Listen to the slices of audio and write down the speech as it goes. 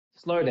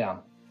slow down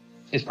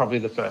is probably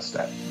the first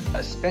step,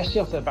 especially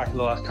off the back of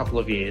the last couple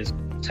of years.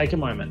 Take a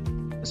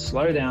moment,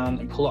 slow down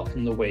and pull up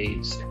from the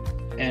weeds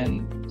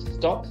and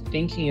stop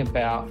thinking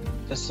about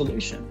the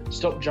solution.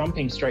 Stop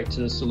jumping straight to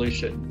the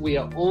solution. We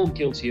are all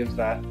guilty of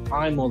that.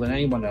 I more than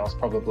anyone else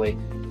probably,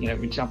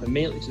 we jump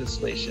immediately to the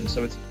solution.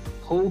 So it's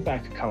pull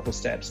back a couple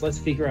steps. Let's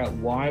figure out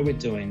why we're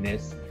doing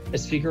this.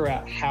 Let's figure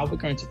out how we're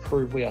going to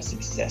prove we are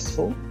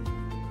successful.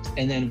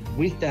 And then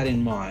with that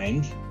in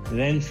mind,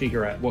 then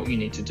figure out what you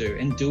need to do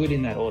and do it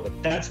in that order.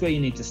 That's where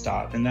you need to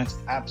start. And that's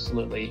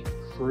absolutely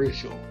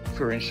crucial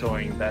for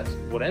ensuring that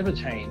whatever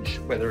change,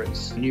 whether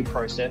it's a new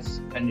process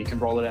and you can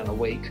roll it out in a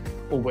week,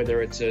 or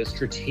whether it's a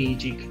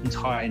strategic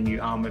entire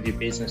new arm of your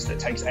business that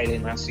takes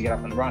 18 months to get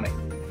up and running,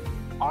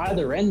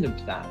 either end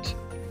of that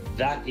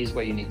is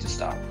where you need to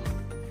start.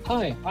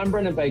 Hi, I'm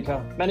Brendan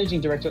Baker, Managing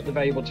Director at The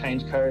Valuable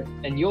Change Co.,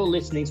 and you're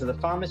listening to the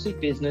Pharmacy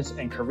Business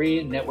and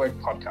Career Network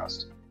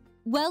podcast.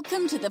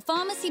 Welcome to the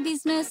Pharmacy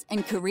Business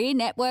and Career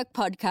Network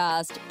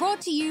podcast,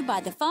 brought to you by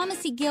the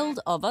Pharmacy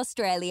Guild of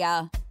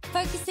Australia.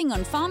 Focusing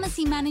on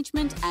pharmacy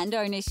management and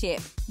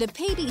ownership, the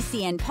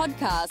PBCN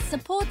podcast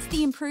supports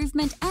the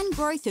improvement and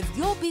growth of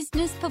your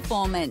business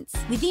performance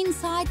with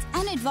insights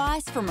and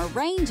advice from a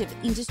range of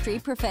industry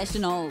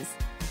professionals.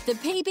 The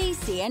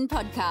PBCN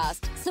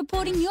podcast,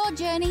 supporting your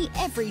journey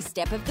every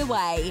step of the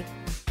way.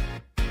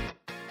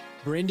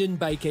 Brendan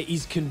Baker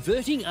is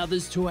converting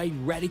others to a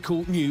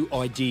radical new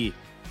idea.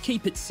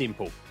 Keep it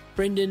simple.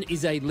 Brendan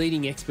is a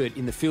leading expert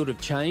in the field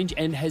of change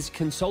and has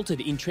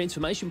consulted in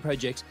transformation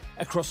projects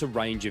across a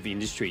range of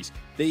industries.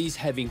 These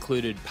have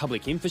included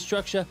public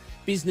infrastructure,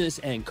 business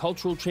and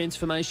cultural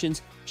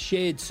transformations,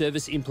 shared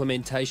service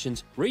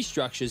implementations,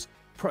 restructures,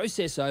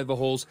 process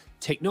overhauls,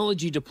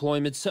 technology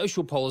deployment,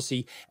 social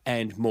policy,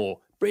 and more.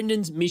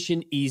 Brendan's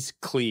mission is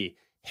clear: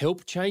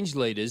 help change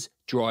leaders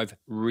drive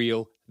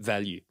real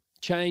value.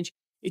 Change,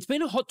 it's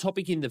been a hot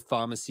topic in the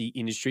pharmacy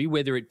industry,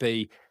 whether it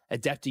be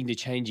adapting to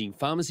changing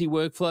pharmacy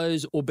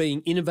workflows or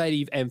being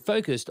innovative and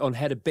focused on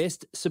how to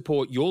best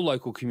support your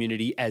local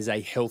community as a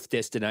health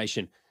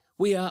destination.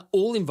 We are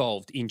all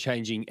involved in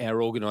changing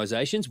our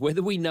organisations,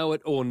 whether we know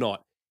it or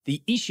not.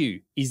 The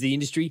issue is the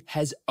industry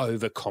has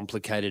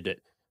overcomplicated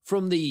it.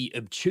 From the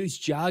obtuse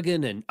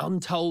jargon and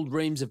untold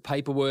reams of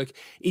paperwork,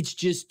 it's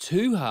just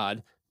too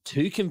hard,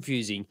 too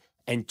confusing,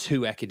 and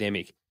too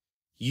academic.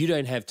 You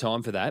don't have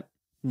time for that.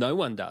 No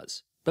one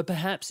does. But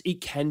perhaps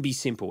it can be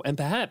simple, and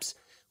perhaps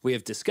we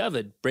have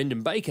discovered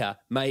Brendan Baker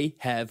may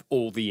have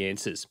all the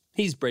answers.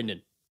 Here's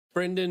Brendan.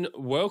 Brendan,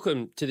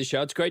 welcome to the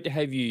show. It's great to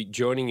have you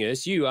joining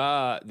us. You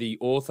are the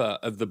author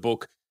of the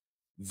book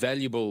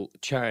Valuable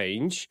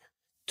Change.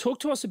 Talk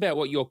to us about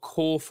what your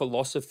core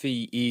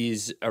philosophy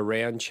is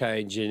around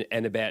change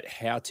and about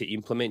how to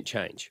implement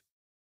change.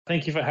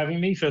 Thank you for having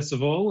me, first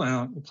of all.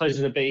 A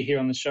pleasure to be here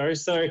on the show.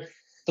 So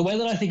the way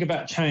that I think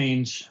about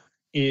change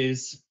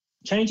is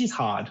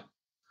hard.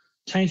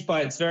 Change by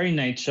its very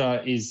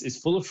nature is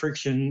full of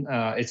friction,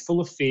 it's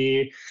full of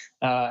fear,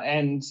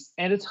 and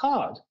it's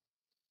hard.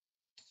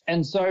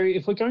 And so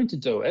if we're going to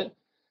do it,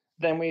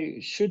 then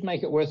we should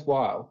make it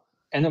worthwhile.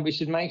 And then we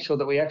should make sure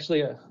that we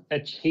actually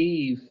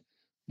achieve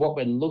what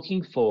we're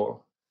looking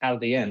for out of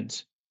the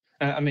end.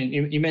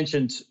 You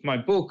mentioned my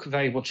book,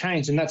 Valuable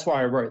Change, and that's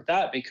why I wrote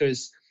that,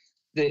 because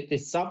the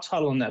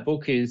subtitle in that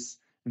book is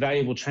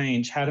Valuable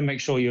Change, How to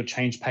Make Sure Your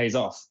Change Pays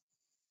Off.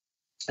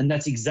 And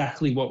that's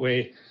exactly what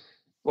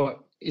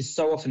is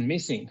so often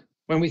missing.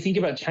 When we think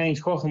about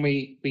change, quite often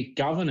we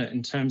govern it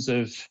in terms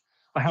of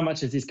how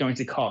much is this going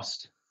to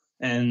cost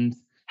and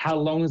how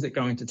long is it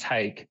going to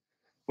take,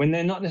 when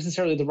they're not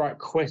necessarily the right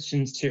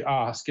questions to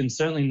ask, and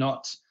certainly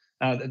not,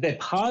 they're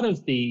part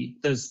of the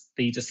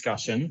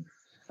discussion,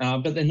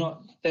 but they're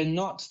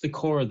not the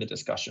core of the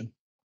discussion.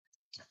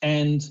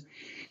 And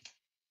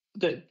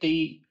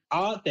the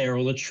art there,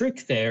 or the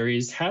trick there,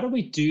 is how do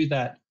we do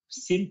that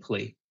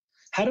simply?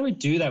 How do we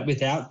do that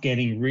without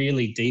getting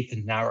really deep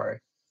and narrow?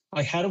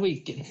 Like, how do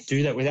we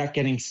do that without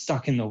getting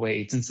stuck in the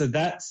weeds? And so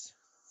that's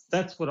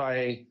what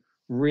I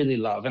really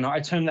love. And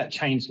I term that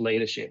change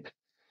leadership,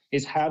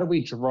 is how do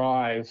we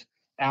drive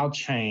our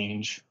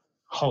change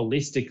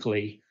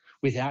holistically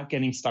without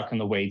getting stuck in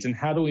the weeds? And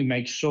how do we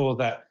make sure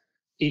that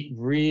it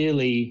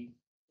really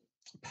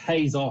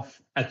pays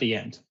off at the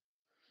end?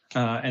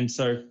 And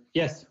so,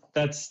 yes,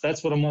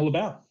 that's what I'm all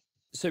about.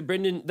 So,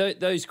 Brendan,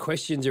 those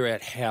questions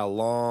around how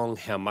long,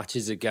 how much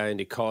is it going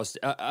to cost,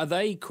 are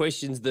they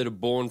questions that are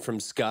born from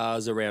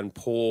scars around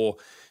poor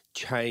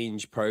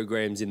change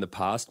programs in the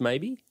past,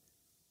 maybe?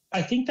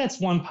 I think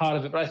that's one part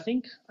of it, but I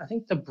think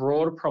the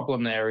broader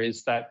problem there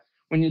is that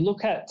when you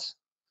look at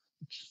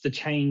the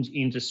change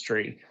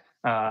industry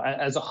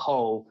as a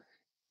whole,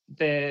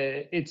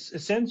 it's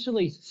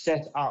essentially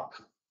set up,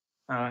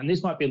 and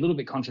this might be a little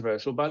bit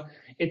controversial, but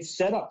it's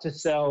set up to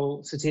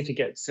sell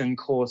certificates and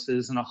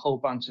courses and a whole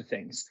bunch of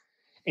things,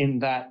 in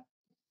that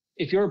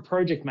if you're a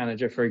project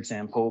manager, for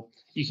example,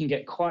 you can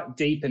get quite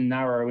deep and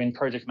narrow in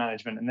project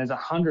management. And there's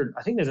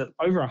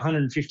over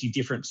 150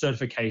 different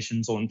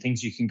certifications on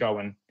things you can go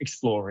and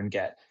explore and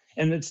get.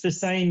 And it's the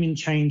same in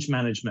change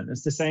management.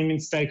 It's the same in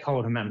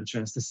stakeholder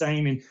management. It's the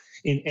same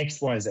in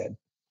XYZ.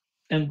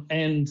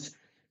 And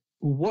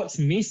what's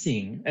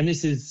missing, and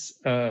this is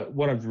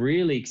what I've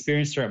really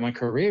experienced throughout my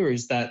career,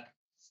 is that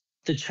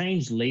the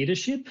change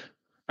leadership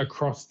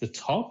across the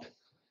top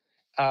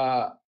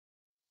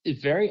is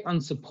very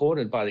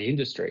unsupported by the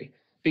industry.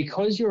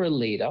 Because you're a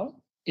leader,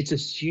 it's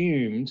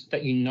assumed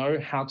that you know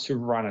how to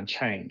run a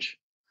change,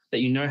 that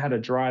you know how to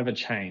drive a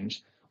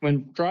change.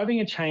 When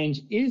driving a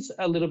change is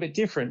a little bit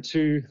different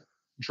to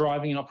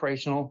driving an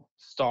operational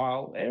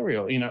style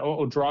area,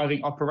 or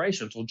driving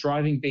operations or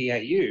driving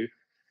BAU,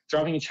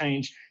 driving a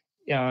change,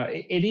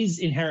 it is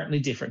inherently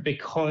different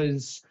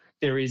because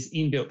there is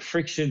inbuilt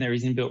friction, there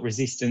is inbuilt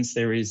resistance,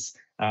 there is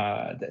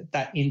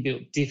that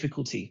inbuilt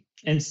difficulty.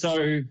 And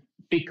so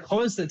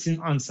because it's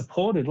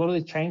unsupported, a lot of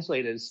the change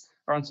leaders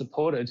are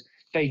unsupported,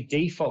 they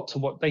default to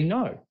what they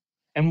know.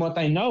 And what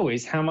they know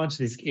is how much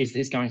is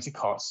this going to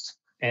cost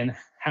and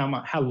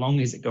how long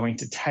is it going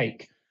to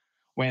take,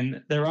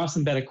 when there are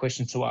some better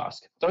questions to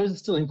ask. Those are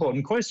still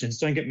important questions,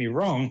 don't get me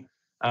wrong,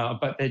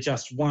 but they're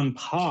just one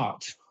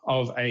part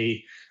of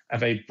a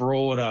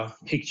broader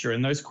picture.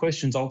 And those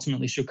questions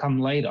ultimately should come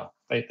later.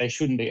 They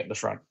shouldn't be at the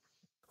front.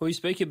 Well, you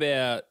speak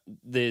about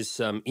there's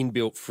some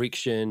inbuilt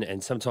friction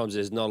and sometimes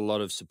there's not a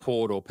lot of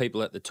support, or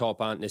people at the top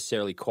aren't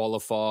necessarily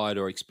qualified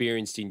or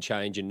experienced in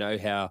change and know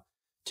how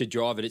to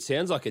drive it. It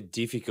sounds like a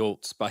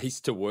difficult space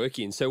to work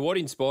in. So what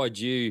inspired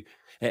you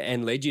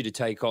and led you to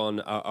take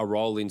on a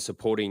role in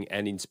supporting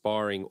and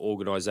inspiring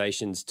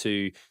organisations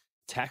to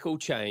tackle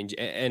change?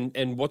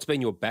 And what's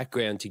been your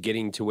background to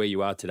getting to where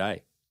you are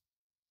today?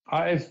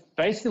 I've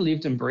basically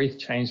lived and breathed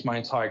change my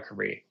entire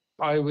career.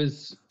 I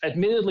was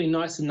admittedly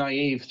nice and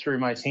naive through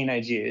my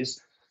teenage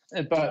years,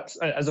 but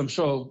as I'm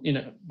sure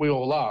we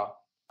all are.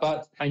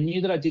 But I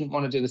knew that I didn't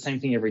want to do the same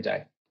thing every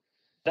day.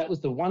 That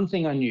was the one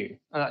thing I knew.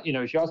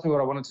 If you asked me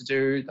what I wanted to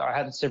do, I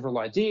had several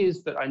ideas,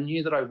 but I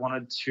knew that I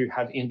wanted to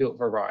have inbuilt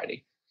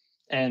variety.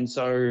 And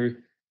so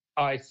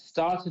I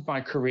started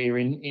my career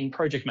in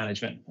project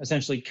management.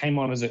 Essentially, came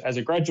on as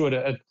a graduate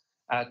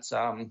at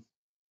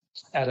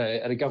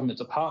a government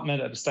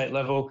department at a state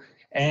level,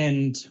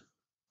 and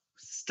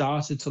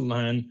started to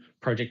learn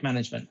project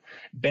management.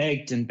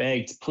 Begged and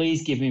begged,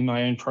 please give me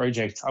my own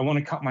project. I want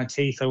to cut my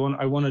teeth. I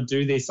want to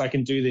do this. I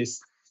can do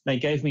this. They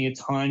gave me a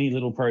tiny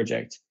little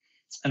project,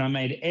 and I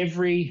made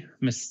every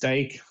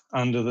mistake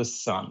under the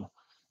sun.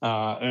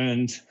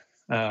 Earned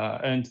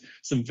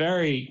some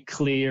very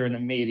clear and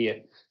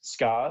immediate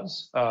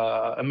scars,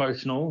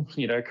 emotional,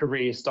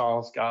 career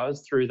style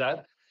scars through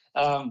that.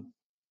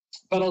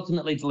 But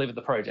ultimately delivered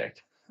the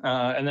project,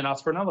 and then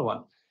asked for another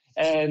one.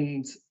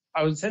 And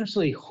I was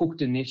essentially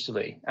hooked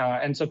initially.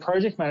 And so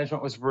project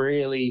management was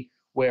really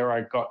where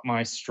I got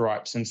my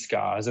stripes and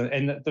scars.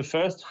 And the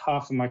first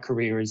half of my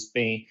career has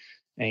been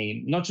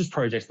not just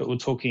projects, but we're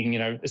talking,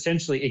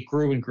 essentially it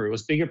grew and grew. It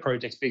was bigger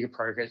projects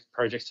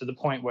to the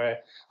point where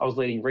I was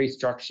leading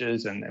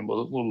restructures and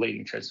we're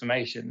leading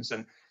transformations.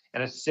 And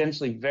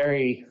essentially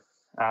very,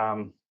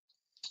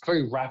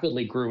 very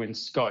rapidly grew in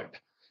scope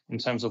in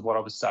terms of what I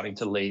was starting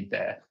to lead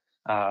there.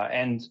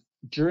 And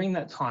during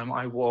that time,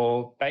 I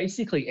wore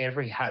basically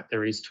every hat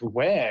there is to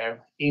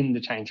wear in the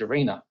change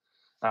arena.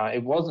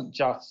 It wasn't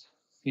just,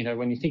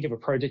 when you think of a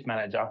project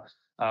manager,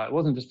 it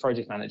wasn't just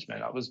project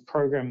management. It was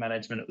program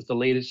management. It was the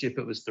leadership.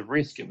 It was the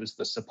risk. It was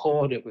the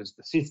support. It was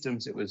the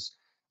systems. It was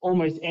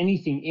almost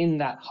anything in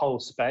that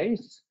whole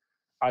space.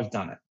 I've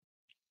done it.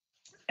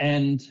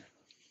 And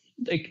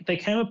there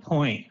came a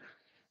point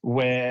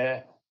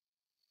where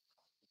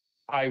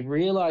I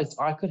realized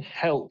I could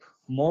help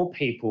more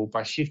people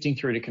by shifting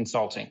through to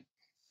consulting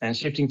and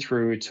shifting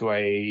through to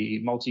a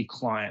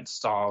multi-client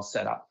style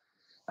setup.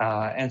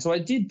 And so I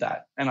did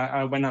that. And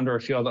I went under a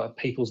few other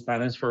people's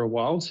banners for a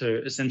while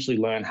to essentially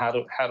learn how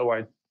do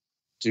I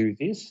do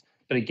this.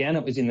 But again,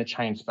 it was in the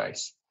change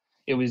space.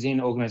 It was in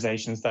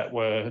organizations that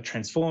were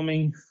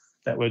transforming,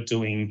 that were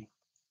doing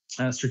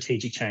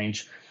strategic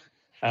change.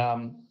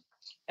 And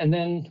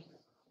then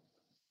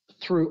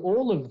through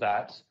all of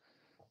that,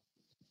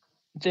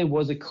 there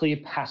was a clear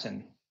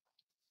pattern.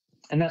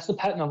 And that's the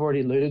pattern I've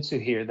already alluded to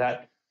here,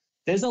 that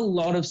there's a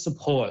lot of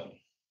support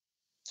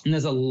and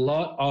there's a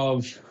lot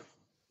of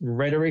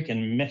rhetoric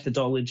and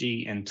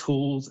methodology and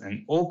tools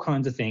and all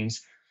kinds of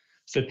things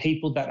for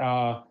people that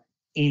are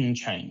in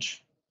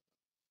change.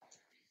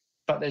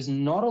 But there's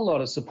not a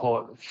lot of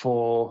support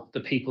for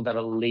the people that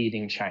are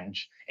leading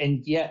change.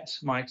 And yet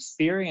my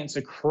experience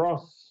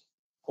across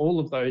all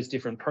of those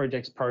different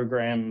projects,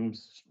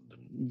 programs,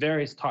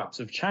 various types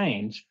of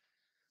change,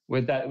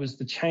 where that was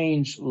the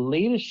change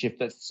leadership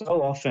that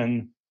so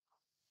often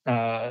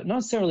not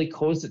necessarily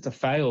caused it to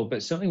fail,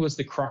 but certainly was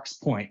the crux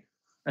point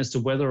as to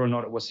whether or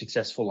not it was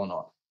successful or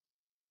not.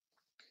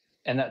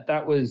 And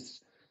that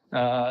was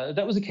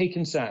a key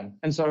concern.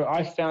 And so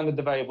I founded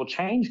the Valuable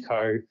Change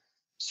Co.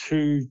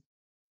 to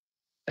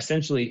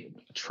essentially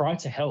try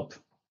to help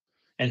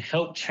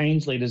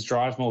change leaders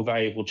drive more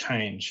valuable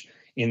change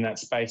in that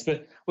space.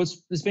 But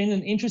there's been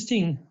an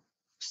interesting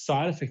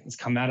side effect that's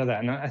come out of that,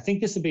 and I think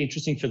this would be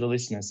interesting for the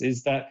listeners,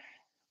 is that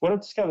what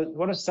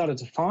I've started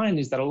to find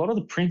is that a lot of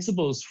the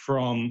principles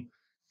from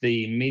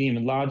the medium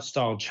and large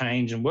style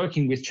change and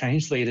working with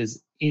change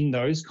leaders in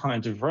those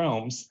kinds of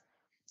realms,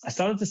 I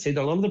started to see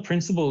that a lot of the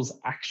principles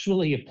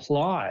actually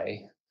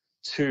apply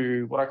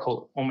to what I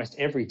call almost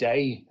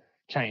everyday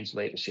change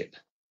leadership,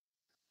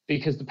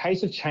 because the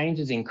pace of change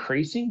is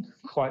increasing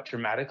quite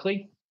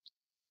dramatically.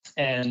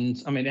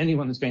 And I mean,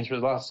 anyone that's been through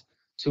the last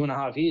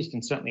 2.5 years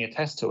can certainly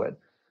attest to it.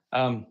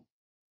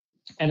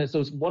 And it's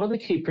those, what are the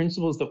key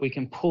principles that we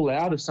can pull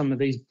out of some of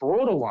these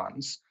broader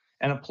ones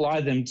and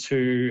apply them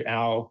to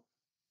our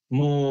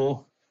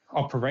more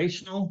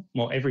operational,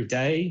 more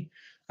everyday,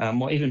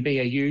 more even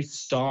BAU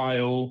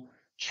style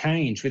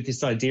change, with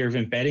this idea of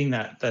embedding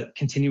that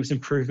continuous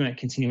improvement,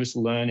 continuous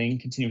learning,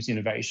 continuous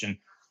innovation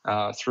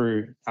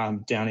through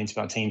down into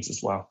our teams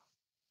as well.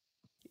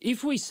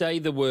 If we say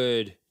the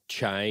word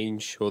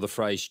change or the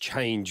phrase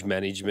change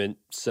management,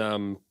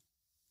 some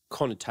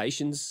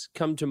connotations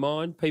come to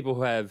mind. People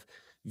who have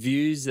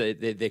views,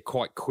 they're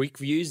quite quick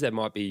views. They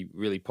might be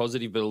really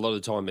positive, but a lot of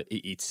the time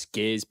it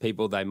scares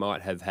people. They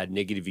might have had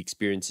negative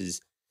experiences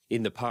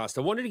in the past.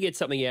 I wanted to get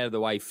something out of the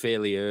way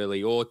fairly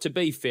early, or to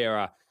be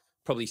fairer,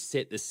 probably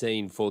set the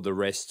scene for the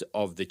rest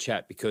of the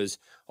chat, because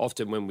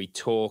often when we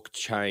talk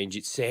change,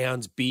 it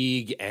sounds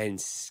big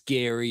and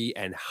scary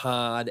and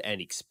hard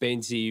and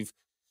expensive.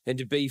 And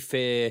to be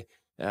fair,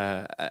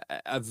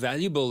 a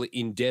valuable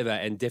endeavour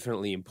and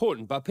definitely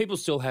important, but people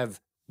still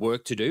have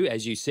work to do.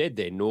 As you said,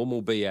 their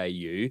normal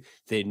BAU,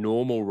 their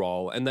normal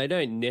role, and they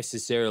don't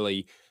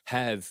necessarily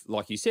have,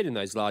 like you said, in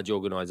those large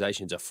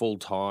organisations, a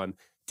full-time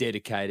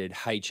dedicated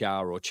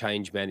HR or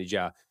change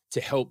manager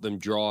to help them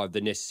drive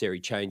the necessary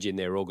change in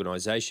their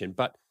organisation.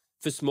 But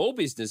for small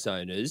business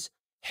owners,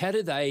 how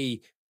do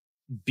they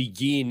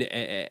begin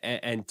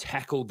and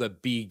tackle the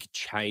big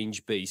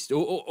change beast?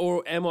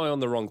 Or am I on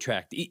the wrong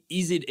track?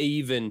 Is it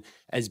even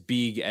as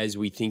big as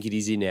we think it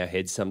is in our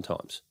heads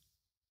sometimes?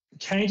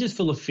 Change is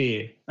full of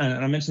fear.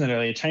 And I mentioned that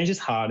earlier. Change is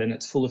hard and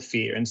it's full of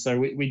fear. And so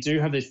we do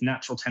have this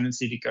natural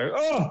tendency to go,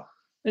 oh,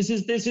 this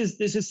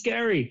is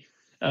scary.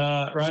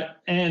 Right.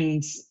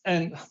 And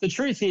the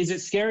truth is,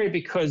 it's scary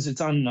because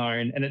it's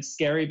unknown, and it's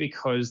scary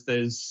because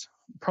there's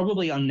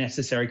probably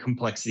unnecessary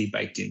complexity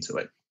baked into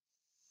it.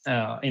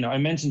 I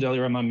mentioned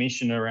earlier on my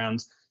mission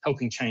around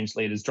helping change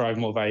leaders drive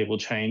more valuable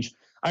change.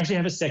 I actually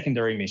have a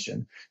secondary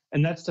mission,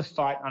 and that's to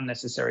fight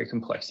unnecessary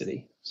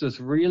complexity. So it's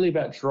really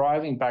about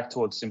driving back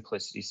towards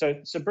simplicity.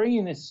 So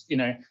bringing this,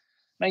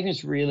 making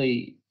this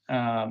really,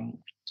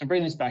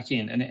 bringing this back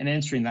in and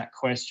answering that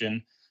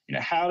question,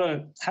 how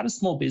do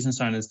small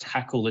business owners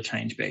tackle the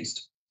change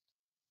beast?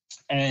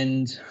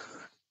 And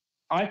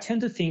I tend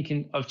to think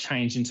of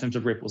change in terms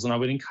of ripples, and I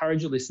would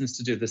encourage your listeners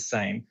to do the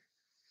same,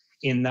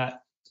 in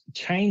that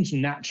change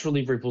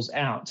naturally ripples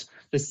out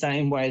the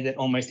same way that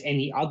almost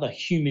any other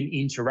human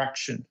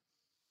interaction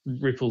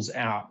ripples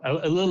out.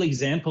 A little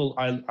example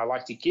I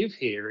like to give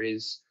here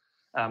is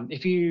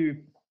if you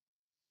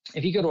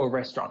go to a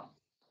restaurant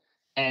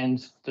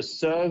and the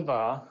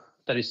server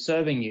that is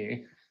serving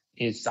you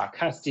is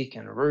sarcastic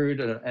and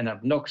rude and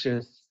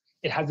obnoxious,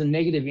 it has a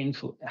negative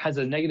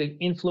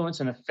influence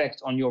and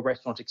effect on your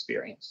restaurant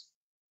experience.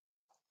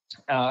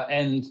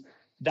 And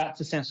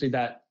that's essentially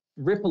that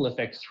ripple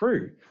effect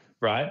through,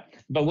 right?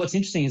 But what's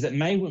interesting is it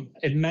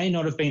may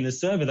not have been the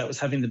server that was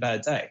having the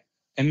bad day.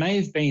 It may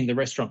have been the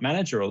restaurant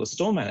manager or the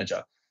store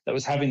manager that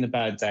was having the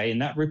bad day,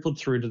 and that rippled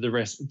through to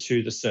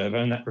the server,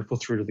 and that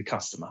rippled through to the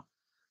customer.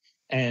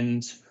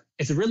 And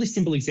it's a really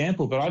simple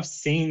example, but I've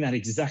seen that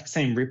exact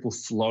same ripple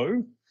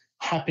flow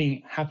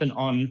happen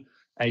on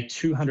a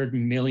 $200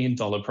 million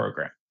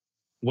program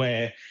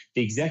where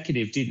the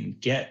executive didn't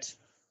get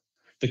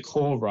the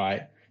core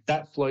right.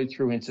 That flowed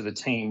through into the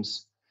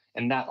teams,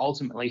 and that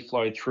ultimately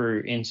flowed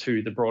through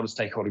into the broader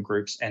stakeholder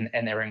groups and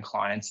their end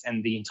clients,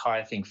 and the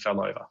entire thing fell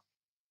over.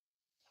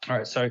 All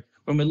right, so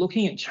when we're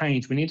looking at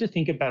change, we need to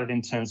think about it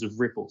in terms of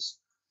ripples.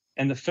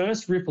 And the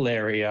first ripple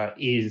area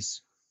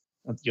is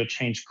your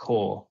change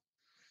core.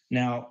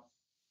 Now,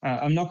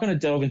 I'm not going to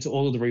delve into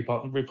all of the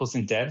ripples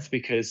in depth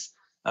because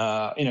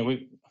that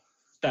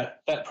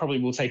probably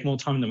will take more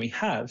time than we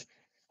have.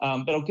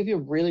 But I'll give you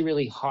a really,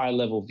 really high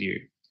level view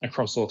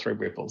across all three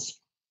ripples.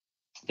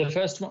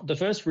 The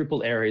first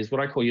ripple area is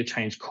what I call your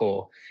change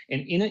core.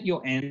 And in it,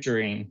 you're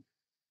answering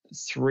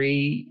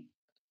three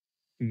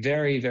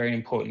very, very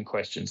important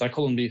questions. I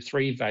call them the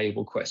three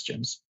valuable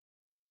questions.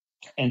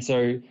 And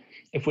so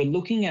if we're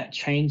looking at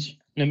change,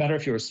 no matter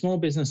if you're a small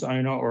business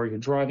owner or you're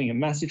driving a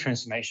massive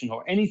transformation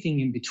or anything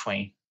in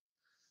between,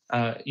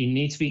 you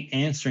need to be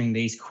answering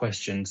these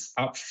questions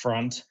up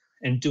front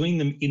and doing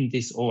them in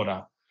this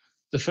order.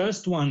 The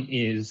first one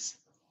is,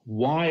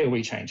 why are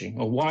we changing,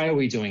 or why are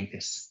we doing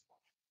this?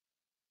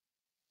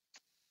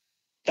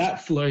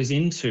 That flows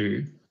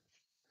into,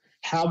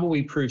 how will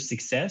we prove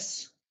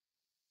success?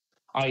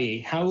 i.e.,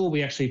 how will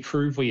we actually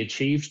prove we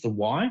achieved the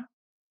why?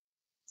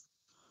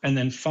 And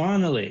then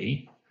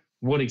finally,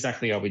 what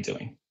exactly are we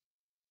doing?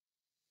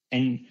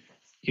 And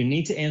you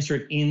need to answer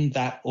it in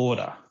that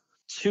order.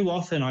 Too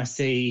often I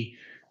see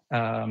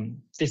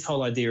this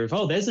whole idea of,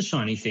 oh, there's a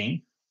shiny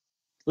thing.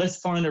 let's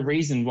find a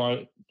reason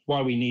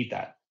why we need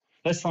that.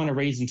 Let's find a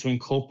reason to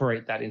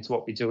incorporate that into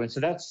what we do. And so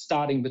that's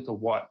starting with the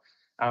what.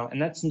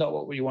 And that's not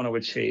what we want to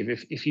achieve.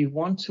 If you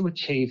want to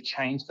achieve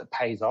change that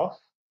pays off,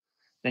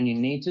 then you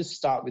need to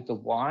start with the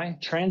why,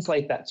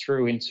 translate that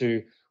through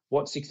into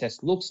what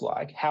success looks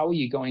like. How are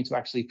you going to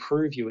actually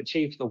prove you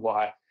achieved the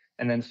why?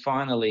 And then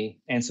finally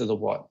answer the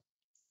what.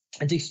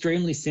 It's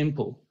extremely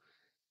simple.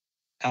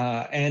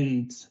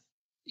 And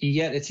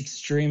yet it's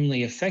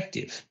extremely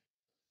effective.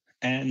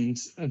 And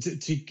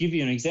to give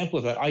you an example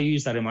of that, I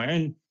use that in my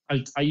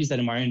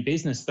own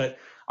business. But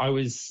I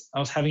was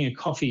having a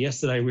coffee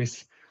yesterday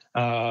with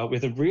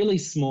a really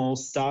small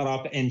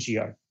startup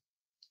NGO,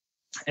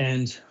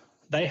 and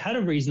they had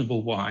a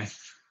reasonable why.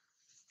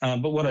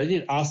 But what I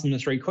did, ask them the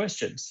 3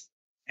 questions,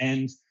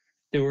 and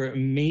there were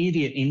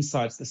immediate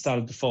insights that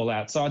started to fall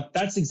out. So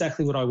that's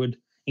exactly what I would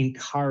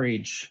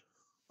encourage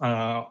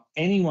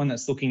anyone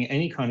that's looking at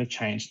any kind of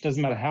change. It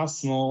doesn't matter how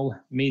small,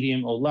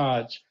 medium, or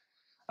large.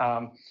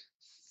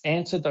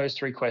 Answer those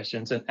 3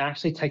 questions and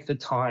actually take the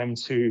time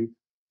to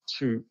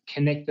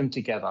connect them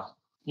together.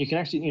 You can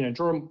actually,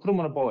 put them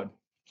on a board,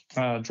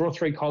 draw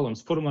 3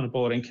 columns, put them on a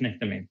board and connect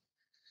them in.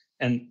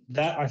 And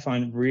that I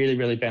find really,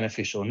 really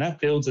beneficial. And that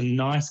builds a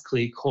nice,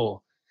 clear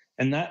core.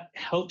 And that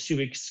helps you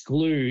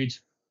exclude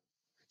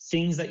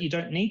things that you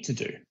don't need to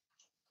do.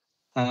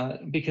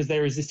 Because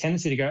there is this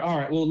tendency to go, all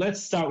right, well,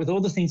 let's start with all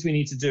the things we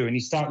need to do. And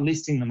you start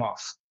listing them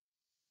off.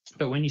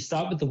 But when you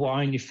start with the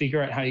why and you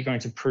figure out how you're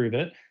going to prove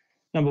it,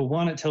 number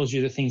 1, it tells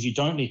you the things you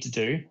don't need to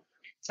do.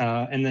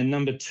 And then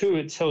number 2,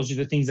 it tells you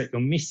the things that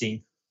you're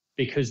missing,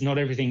 because not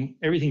everything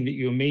that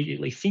you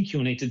immediately think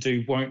you'll need to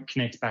do won't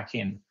connect back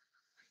in.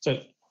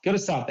 So got to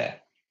start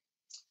there.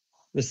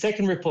 The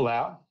second ripple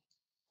out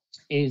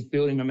is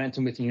building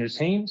momentum within your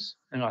teams.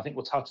 And I think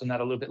we'll touch on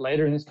that a little bit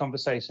later in this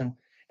conversation.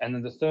 And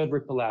then the third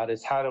ripple out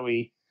is how do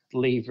we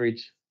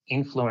leverage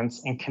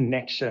influence and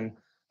connection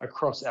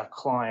across our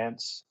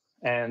clients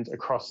and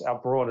across our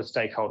broader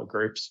stakeholder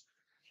groups,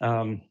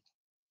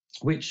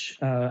 which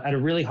at a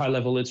really high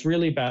level, it's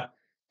really about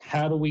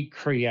how do we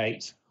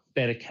create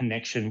better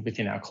connection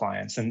within our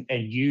clients and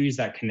use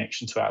that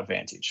connection to our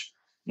advantage.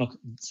 Look,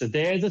 so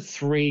they're the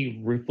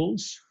 3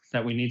 ripples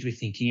that we need to be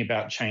thinking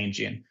about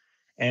change in.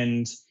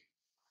 And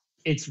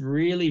it's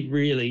really,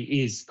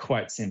 really is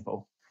quite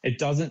simple. It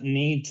doesn't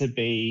need to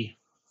be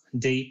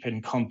deep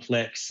and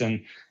complex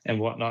and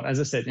whatnot. As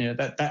I said,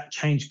 that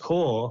change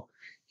core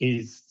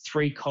is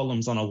 3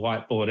 columns on a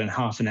whiteboard and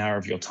half an hour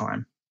of your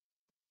time.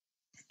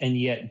 And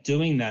yet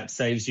doing that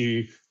saves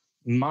you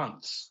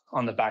months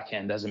on the back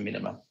end as a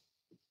minimum.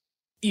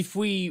 If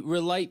we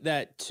relate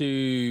that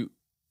to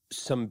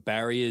some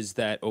barriers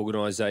that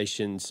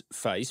organisations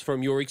face,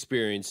 from your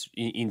experience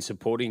in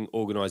supporting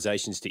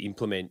organisations to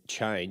implement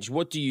change,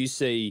 what do you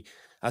see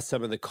are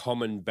some of the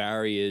common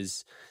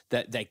barriers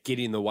that get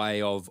in the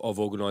way of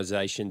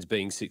organisations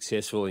being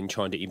successful in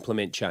trying to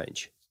implement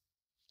change?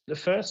 The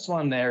first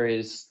one there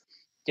is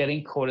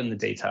getting caught in the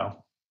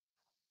detail,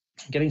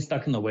 getting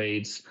stuck in the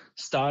weeds,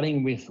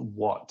 starting with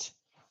what,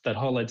 that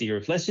whole idea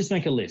of let's just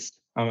make a list.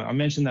 I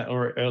mentioned that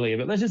earlier,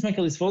 but let's just make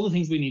a list of all the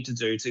things we need to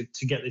do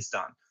to get this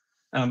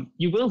done.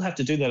 You will have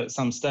to do that at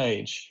some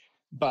stage,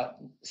 but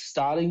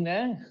starting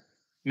there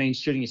means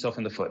shooting yourself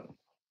in the foot.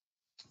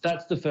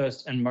 That's the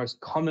first and most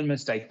common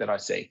mistake that I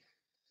see.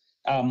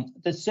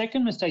 The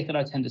second mistake that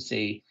I tend to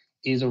see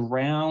is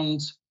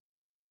around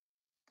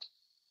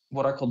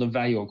what I call the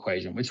value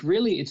equation, which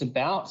really it's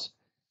about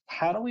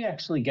how do we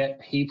actually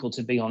get people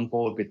to be on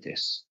board with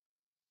this?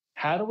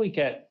 How do we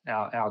get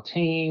our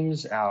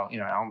teams, our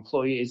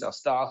employees, our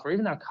staff, or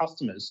even our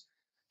customers,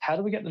 how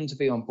do we get them to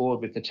be on board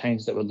with the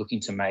change that we're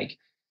looking to make?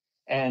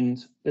 And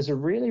there's a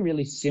really,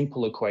 really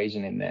simple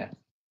equation in there.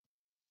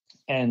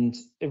 And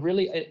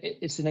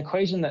it's an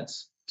equation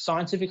that's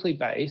scientifically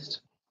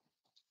based,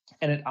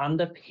 and it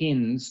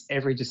underpins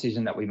every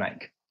decision that we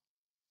make.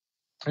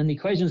 And the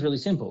equation is really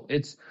simple.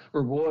 It's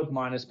reward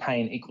minus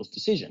pain equals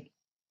decision.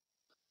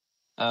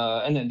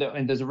 And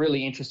there's a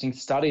really interesting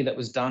study that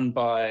was done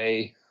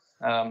by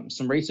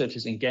some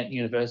researchers in Ghent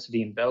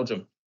University in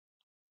Belgium.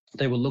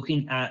 They were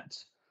looking at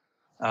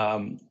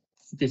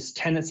this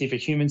tendency for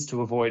humans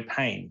to avoid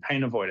pain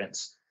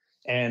avoidance.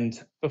 And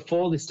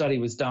before this study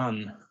was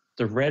done,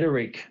 the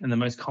rhetoric and the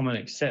most common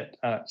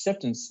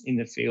acceptance in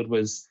the field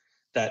was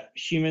that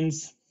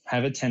humans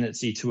have a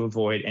tendency to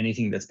avoid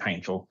anything that's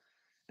painful.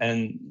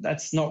 And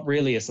that's not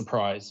really a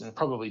surprise, and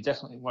probably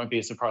definitely won't be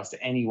a surprise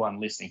to anyone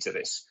listening to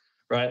this,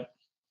 right?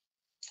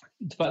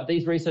 But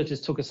these researchers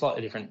took a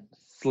slightly different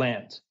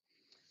slant,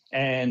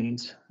 and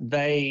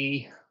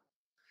they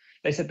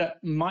said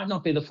that might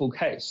not be the full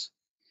case.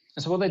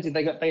 And so what they did,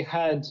 they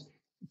had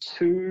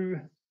 2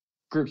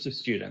 groups of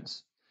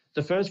students.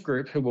 The first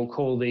group, who we'll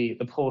call the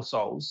poor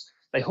souls,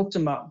 they hooked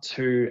them up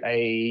to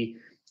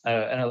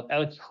an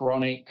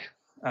electronic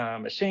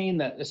machine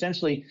that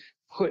essentially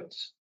put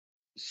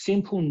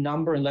simple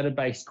number and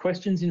letter-based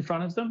questions in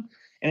front of them.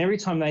 And every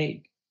time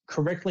they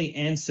correctly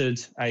answered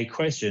a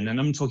question, and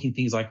I'm talking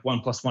things like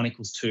 1 + 1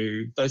 =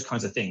 2, those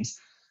kinds of things,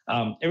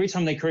 every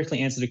time they correctly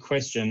answered a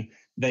question,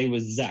 they were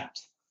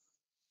zapped.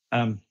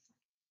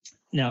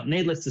 Now,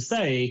 needless to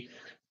say,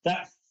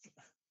 that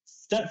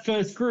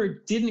first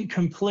group didn't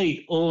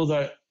complete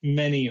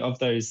many of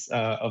those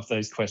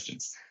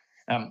questions.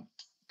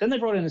 Then they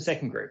brought in a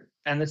second group,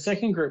 and the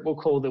second group we'll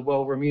call the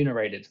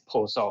well-remunerated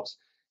poor souls.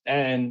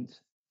 And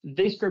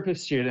this group of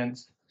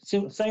students,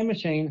 same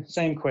machine,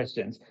 same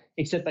questions,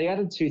 except they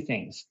added two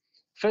things.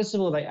 First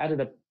of all, they added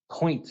a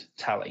point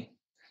tally.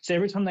 So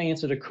every time they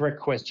answered a correct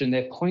question,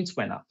 their points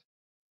went up.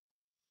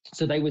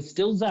 So they were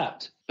still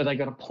zapped, but they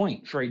got a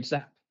point for each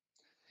zap.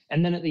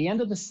 And then at the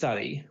end of the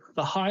study,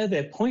 the higher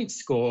their point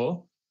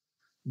score,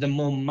 the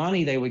more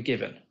money they were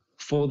given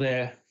for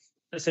their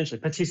essentially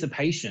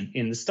participation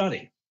in the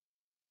study.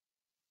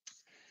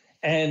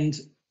 And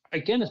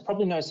again, it's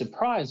probably no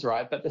surprise,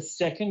 right? But the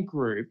second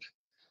group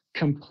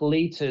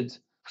completed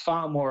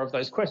far more of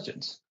those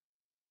questions,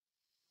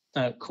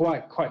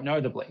 quite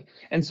notably.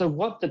 And so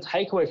what the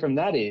takeaway from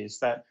that is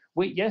that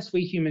we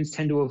humans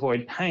tend to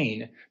avoid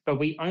pain, but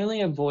we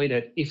only avoid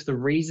it if the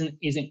reason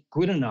isn't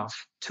good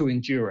enough to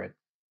endure it.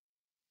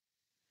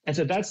 And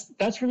so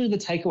that's really the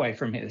takeaway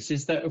from this,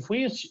 is that if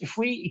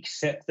we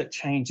accept that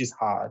change is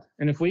hard,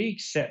 and if we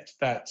accept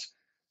that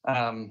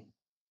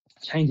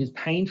change is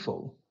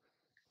painful,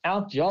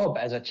 our job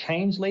as a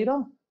change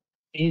leader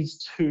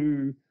is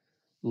to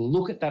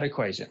look at that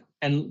equation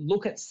and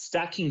look at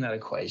stacking that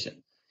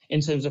equation in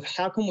terms of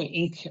how can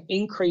we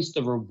increase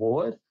the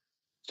reward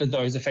for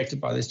those affected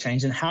by this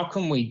change, and how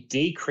can we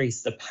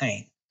decrease the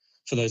pain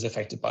for those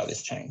affected by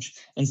this change.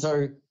 And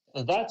so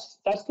that's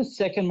the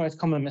second most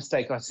common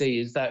mistake I see,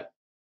 is that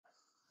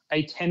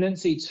a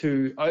tendency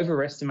to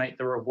overestimate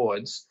the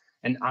rewards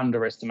and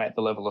underestimate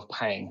the level of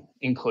pain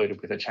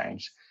included with a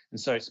change. And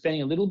so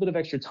spending a little bit of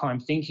extra time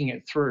thinking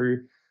it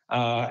through,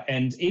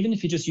 and even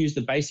if you just use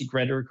the basic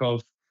rhetoric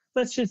of,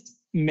 let's just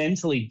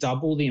mentally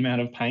double the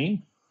amount of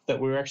pain that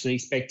we're actually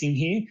expecting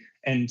here,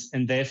 and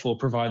therefore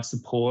provide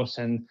support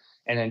and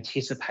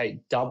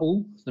anticipate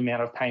double the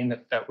amount of pain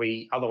that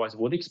we otherwise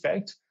would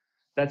expect,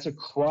 that's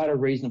quite a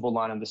reasonable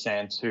line in the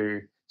sand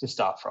to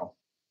start from.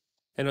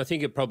 And I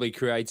think it probably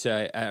creates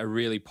a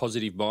really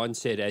positive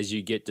mindset as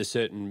you get to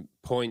certain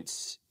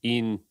points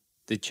in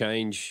the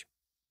change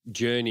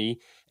journey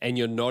and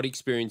you're not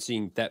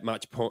experiencing that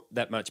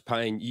much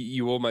pain.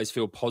 You almost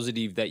feel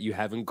positive that you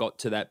haven't got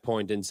to that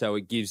point, and so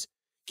it gives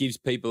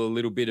people a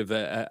little bit of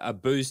a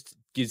boost,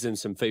 gives them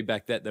some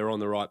feedback that they're on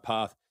the right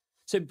path.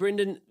 So,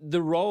 Brendan,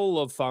 the role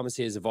of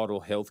pharmacy as a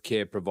vital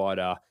healthcare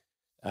provider,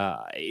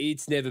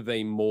 it's never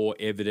been more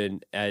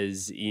evident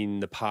as in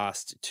the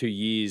past 2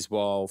 years,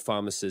 while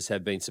pharmacists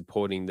have been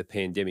supporting the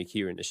pandemic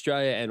here in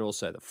Australia, and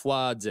also the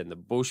floods and the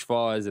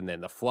bushfires and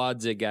then the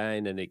floods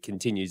again, and it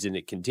continues and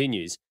it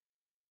continues.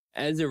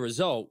 As a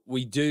result,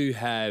 we do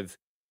have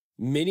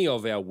many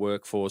of our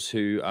workforce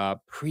who are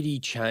pretty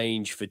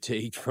change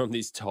fatigued from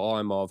this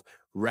time of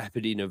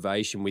rapid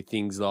innovation with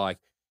things like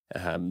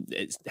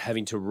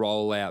having to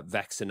roll out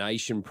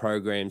vaccination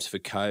programs for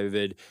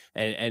COVID,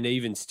 and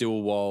even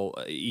still while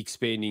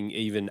expanding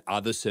even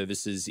other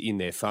services in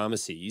their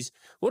pharmacies.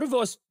 What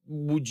advice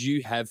would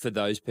you have for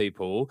those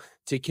people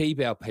to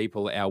keep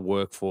our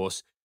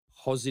workforce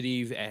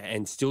positive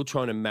and still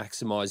trying to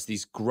maximise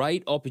this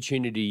great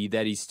opportunity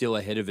that is still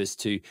ahead of us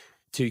to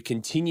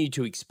continue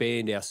to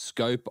expand our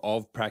scope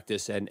of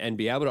practice and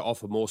be able to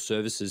offer more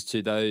services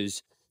to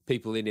those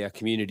people in our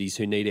communities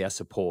who need our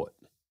support?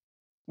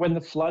 When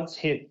the floods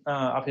hit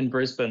up in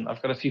Brisbane,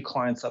 I've got a few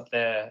clients up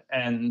there,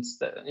 and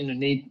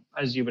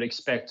as you would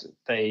expect,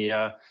 they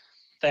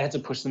had to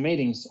push the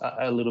meetings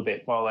a little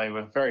bit while they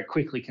were very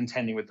quickly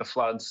contending with the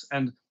floods.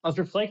 And I was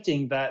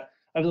reflecting that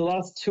over the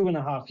last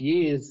 2.5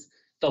 years,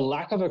 the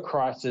lack of a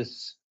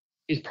crisis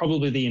is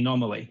probably the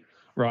anomaly,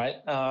 right?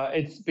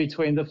 It's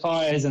between the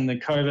fires and the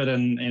COVID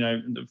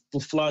and the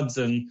floods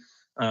and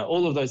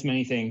all of those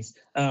many things.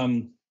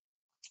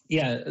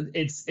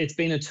 It's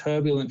been a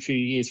turbulent few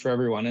years for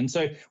everyone. And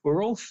so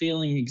we're all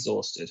feeling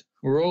exhausted.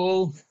 We're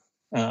all,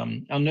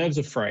 our nerves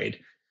are frayed.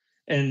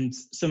 And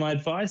so my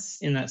advice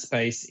in that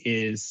space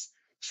is,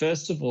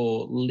 first of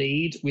all,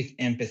 lead with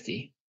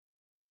empathy.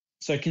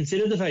 So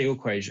consider the value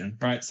equation,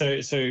 right?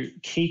 So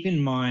keep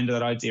in mind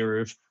that idea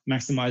of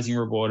maximizing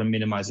reward and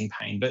minimizing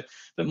pain, but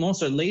more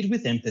so lead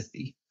with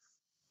empathy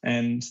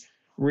and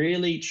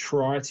really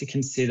try to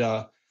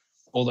consider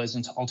all those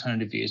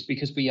alternative views,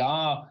 because we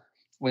are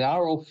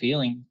all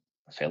feeling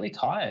fairly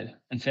tired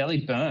and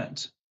fairly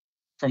burnt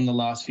from the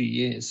last few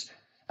years.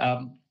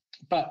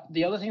 But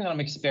the other thing that I'm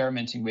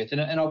experimenting with,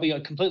 and I'll be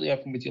completely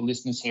open with your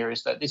listeners here,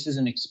 is that this is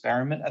an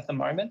experiment at the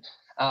moment.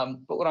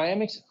 But what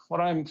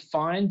I'm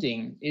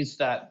finding is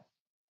that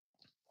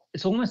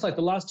it's almost like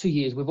the last 2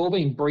 years we've all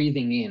been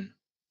breathing in,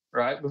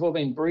 right? We've all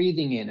been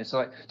breathing in. It's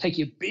like take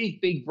your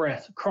big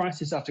breath,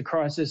 crisis after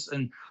crisis,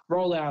 and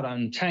roll out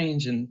and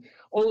change and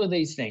all of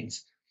these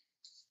things.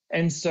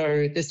 And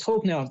so there's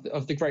talk now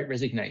of the Great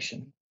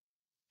Resignation.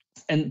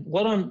 And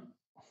what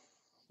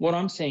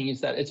I'm seeing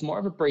is that it's more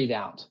of a breathe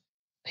out.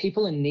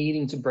 People are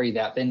needing to breathe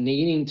out. They're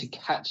needing to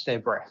catch their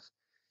breath.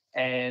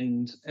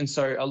 And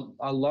so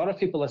a lot of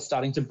people are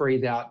starting to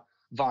breathe out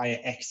via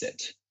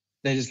exit.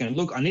 They're just going,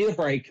 look, I need a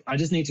break. I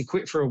just need to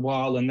quit for a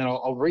while, and then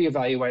I'll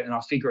reevaluate and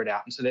I'll figure it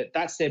out. And so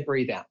that's their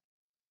breathe out.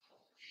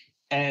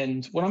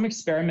 And what I'm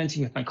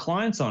experimenting with my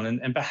clients on,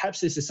 and perhaps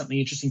this is something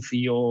interesting for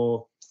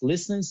your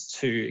listeners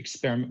to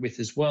experiment with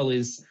as well,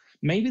 is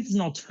maybe there's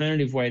an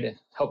alternative way to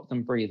help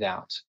them breathe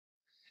out.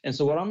 And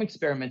so what I'm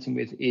experimenting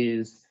with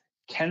is,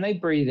 can they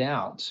breathe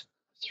out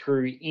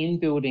through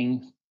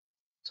in-building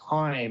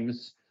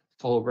times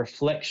for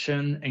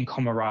reflection and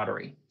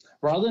camaraderie?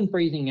 Rather than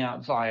breathing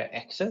out via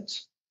exit,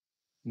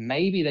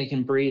 maybe they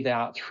can breathe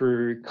out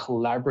through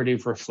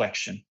collaborative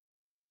reflection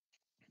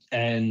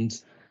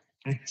and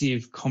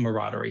active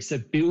camaraderie. So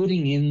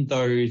building in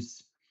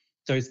those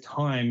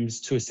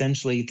times to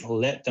essentially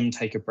let them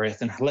take a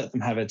breath and let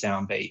them have a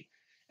downbeat,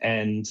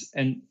 and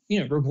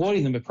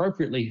rewarding them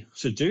appropriately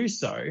to do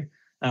so,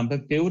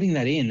 but building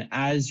that in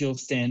as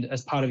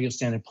part of your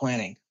standard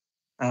planning,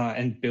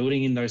 and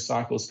building in those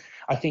cycles.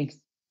 I think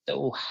that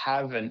will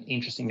have an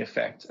interesting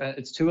effect.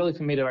 It's too early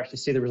for me to actually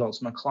see the results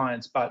of my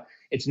clients, but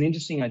it's an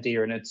interesting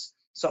idea, and it's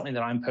something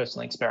that I'm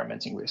personally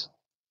experimenting with.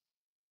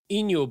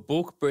 In your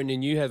book,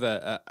 Brendan, you have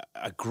a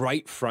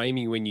great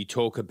framing when you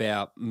talk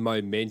about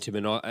momentum,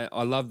 and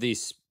I love the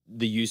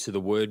use of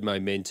the word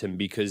momentum,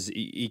 because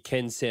it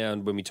can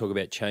sound, when we talk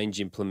about change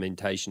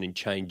implementation and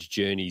change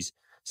journeys,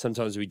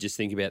 sometimes we just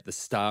think about the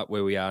start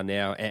where we are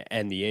now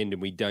and the end,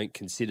 and we don't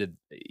consider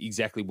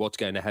exactly what's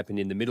going to happen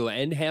in the middle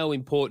and how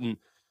important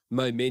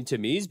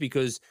momentum is,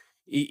 because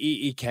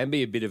it can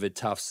be a bit of a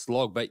tough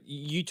slog. But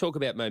you talk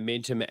about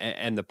momentum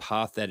and the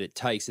path that it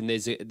takes, and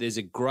there's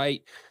a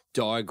great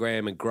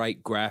diagram, a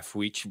great graph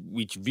which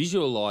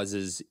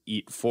visualizes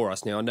it for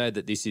us. Now, I know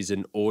that this is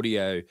an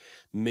audio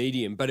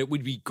medium, but it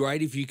would be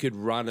great if you could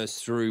run us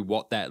through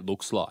what that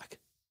looks like.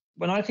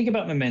 When I think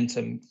about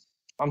momentum,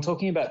 I'm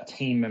talking about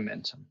team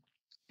momentum,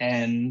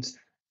 and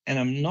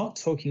I'm not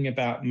talking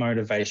about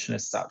motivation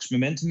as such.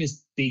 Momentum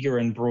is bigger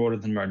and broader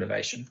than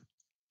motivation.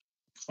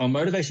 Well,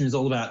 motivation is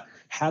all about,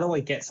 how do I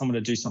get someone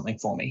to do something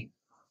for me?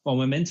 Well,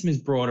 momentum is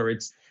broader.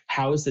 It's,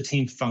 how is the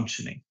team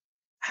functioning?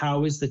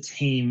 How is the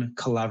team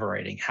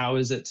collaborating? How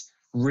is it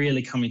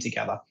really coming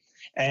together?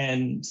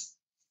 And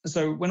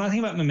so when I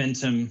think about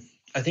momentum,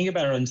 I think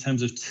about it in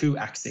terms of two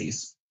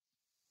axes.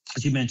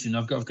 As you mentioned,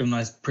 I've got a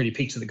nice pretty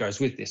picture that goes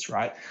with this,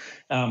 right?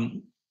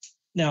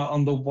 Now,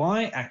 on the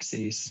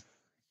y-axis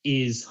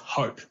is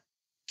hope.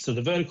 So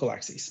the vertical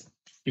axis,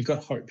 you've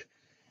got hope.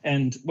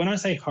 And when I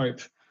say hope,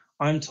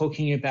 I'm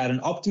talking about an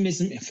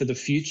optimism for the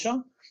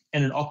future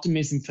and an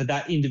optimism for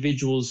that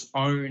individual's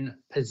own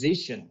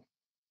position,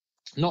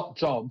 not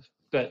job,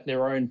 but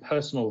their own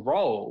personal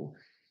role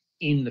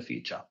in the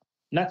future.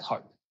 And that's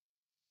hope.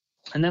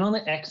 And then on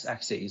the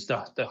x-axis,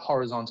 the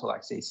horizontal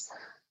axis,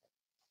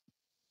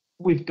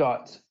 we've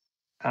got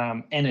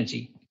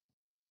energy.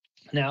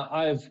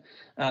 Now,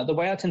 the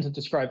way I tend to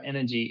describe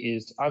energy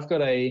is, I've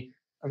got a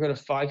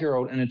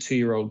 5-year-old and a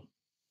 2-year-old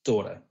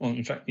daughter. Well,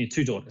 in fact,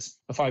 2 daughters,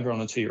 a 5-year-old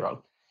and a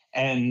 2-year-old.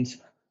 And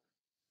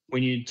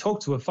when you talk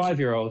to a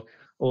 5-year-old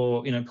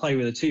or play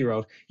with a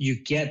 2-year-old,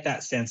 you get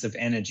that sense of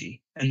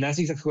energy. And that's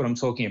exactly what I'm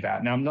talking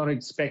about. Now, I'm not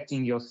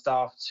expecting your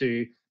staff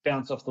to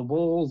bounce off the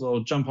walls or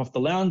jump off the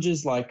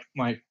lounges like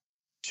my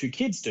 2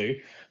 kids do,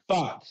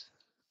 but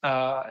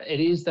it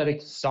is that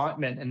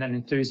excitement and that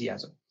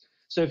enthusiasm.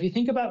 So if you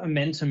think about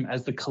momentum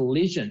as the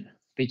collision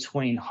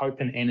between hope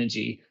and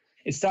energy,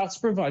 it starts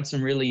to provide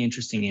some really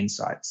interesting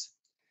insights.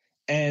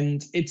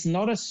 And it's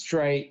not a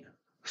straight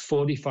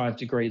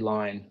 45-degree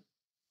line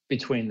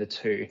between the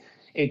two.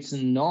 It's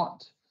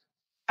not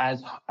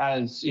as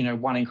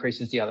one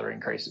increases, the other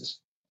increases.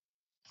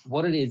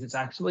 What it is, it's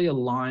actually a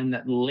line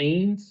that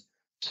leans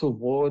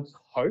towards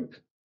hope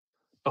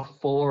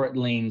before it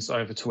leans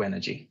over to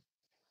energy.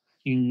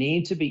 You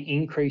need to be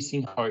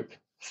increasing hope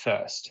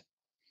first.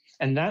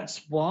 And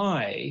that's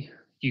why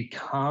you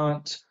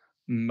can't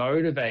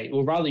motivate,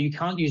 or rather you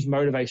can't use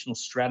motivational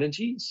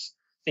strategies,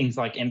 things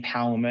like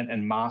empowerment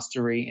and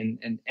mastery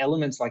and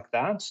elements like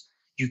that.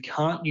 You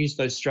can't use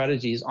those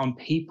strategies on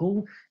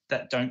people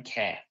that don't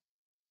care,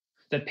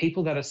 that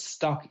people that are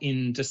stuck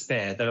in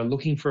despair, that are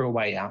looking for a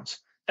way out.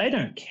 They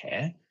don't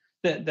care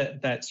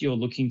that you're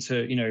looking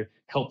to,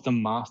 help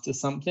them master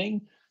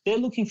something. They're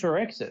looking for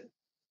exit.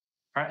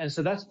 Right? And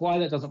so that's why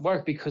that doesn't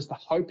work, because the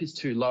hope is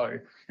too low.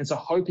 And so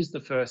hope is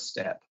the first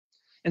step.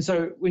 And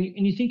so when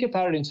you think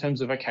about it in terms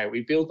of, okay,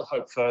 we build the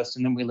hope first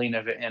and then we lean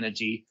over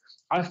energy,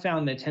 I've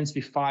found there tends to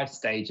be 5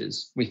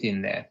 stages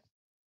within there.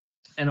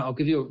 And I'll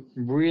give you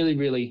a really,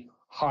 really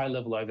high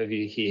level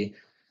overview here.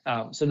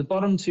 So the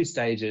bottom 2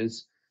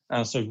 stages,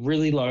 so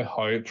really low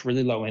hope,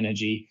 really low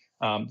energy.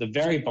 The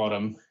very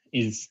bottom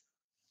is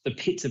the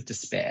pits of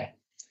despair.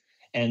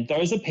 And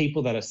those are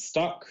people that are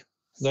stuck.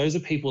 Those are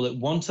people that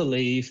want to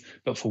leave,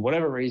 but for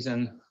whatever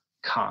reason,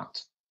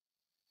 can't.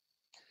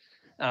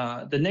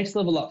 The next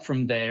level up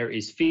from there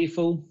is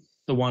fearful.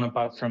 The one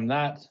above from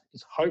that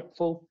is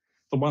hopeful.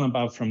 The one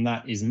above from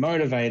that is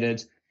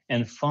motivated.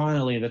 And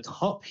finally, the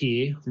top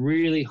here,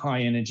 really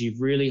high energy,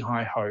 really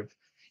high hope,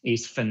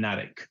 is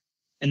fanatic.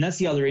 And that's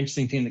the other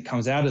interesting thing that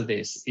comes out of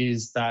this,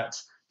 is that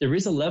there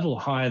is a level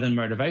higher than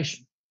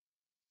motivation,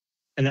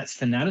 and that's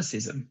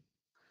fanaticism.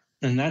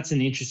 And that's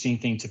an interesting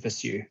thing to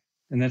pursue.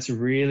 And that's a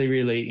really,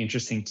 really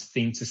interesting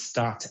thing to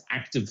start to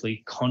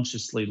actively,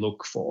 consciously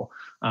look for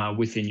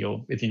within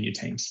your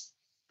teams.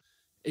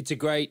 It's a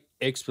great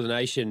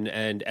explanation.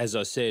 And as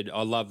I said,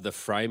 I love the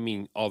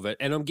framing of it.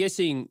 And I'm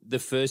guessing the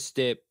first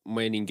step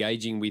when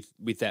engaging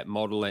with that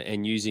model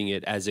and using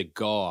it as a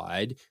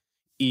guide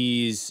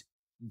is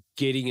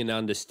getting an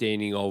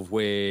understanding of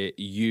where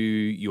you,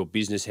 your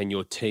business and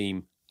your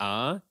team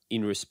are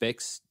in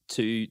respects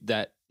to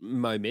that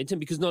momentum,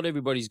 because not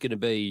everybody's going to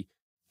be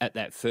at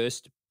that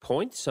first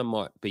point. Some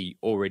might be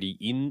already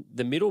in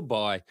the middle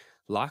by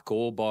luck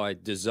or by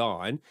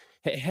design.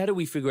 How do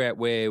we figure out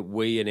where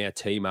we and our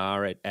team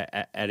are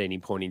at any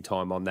point in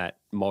time on that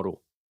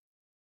model?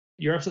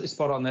 You're absolutely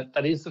spot on.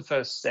 That is the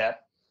first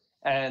step.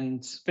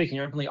 And speaking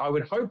openly, I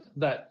would hope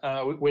that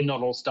we're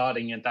not all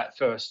starting at that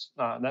first,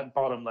 that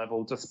bottom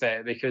level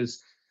despair,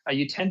 because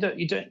you tend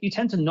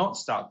to not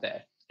start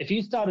there. If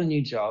you start a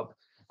new job,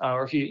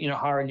 or if you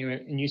hire a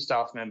new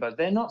staff member,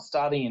 they're not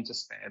starting in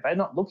despair. They're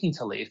not looking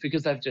to leave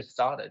because they've just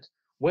started.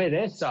 Where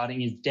they're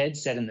starting is dead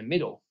set in the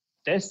middle.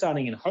 They're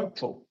starting in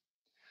hopeful.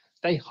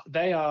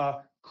 They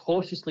are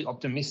cautiously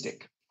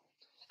optimistic.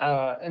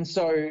 And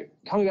so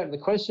coming back to the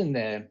question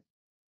there,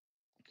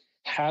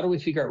 how do we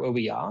figure out where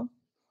we are?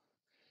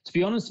 To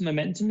be honest,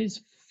 momentum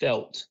is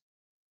felt.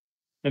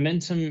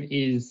 Momentum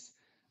is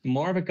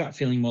more of a gut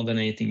feeling more than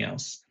anything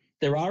else.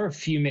 There are a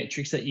few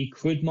metrics that you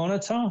could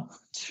monitor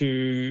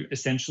to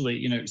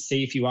essentially,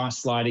 see if you are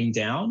sliding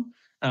down.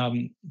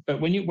 But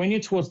when you're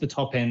towards the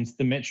top end,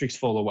 the metrics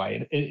fall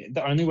away.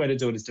 The only way to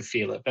do it is to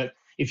feel it. But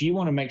if you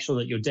want to make sure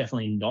that you're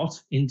definitely not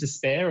in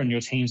despair and your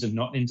teams are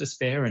not in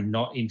despair and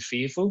not in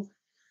fearful,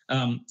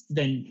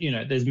 then,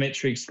 there's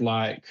metrics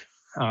like,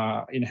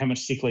 how much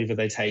sick leave are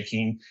they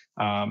taking?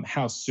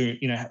 How soon,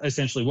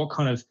 essentially what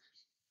kind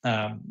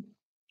of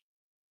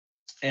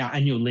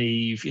annual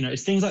leave,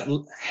 it's things like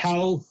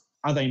how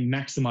are they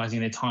maximizing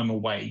their time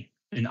away?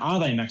 And are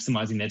they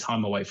maximizing their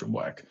time away from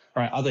work?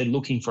 Right? Are they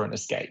looking for an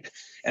escape?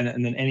 And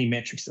then any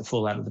metrics that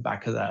fall out of the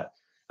back of that.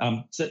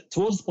 So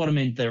towards the bottom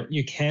end there,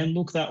 you can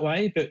look that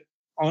way, but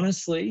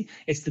honestly,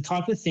 it's the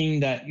type of thing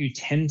that you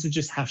tend to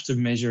just have to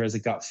measure as a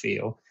gut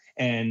feel.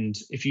 And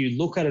if you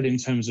look at it in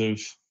terms of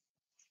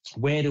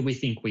where do we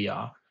think we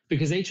are?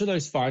 Because each of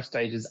those 5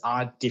 stages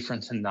are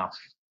different enough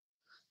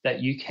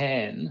that you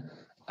can,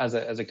 as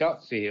a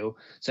gut feel,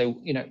 say,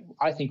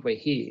 I think we're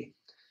here.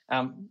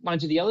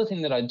 Mind you, the other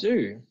thing that I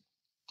do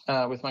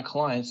with my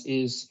clients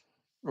is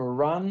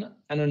run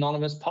an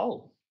anonymous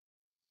poll.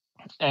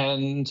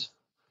 And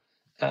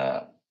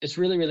it's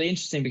really, really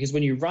interesting because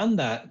when you run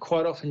that,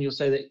 quite often you'll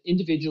say that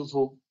individuals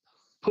will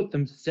put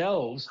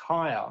themselves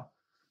higher.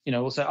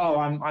 Will say, oh,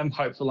 I'm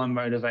hopeful, I'm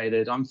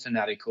motivated, I'm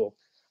fanatical,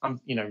 I'm,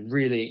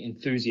 really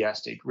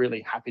enthusiastic,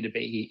 really happy to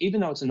be here,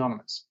 even though it's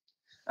anonymous.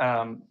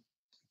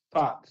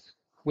 But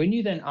when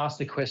you then ask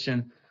the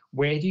question,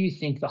 where do you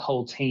think the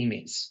whole team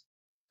is?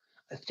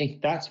 I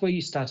think that's where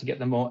you start to get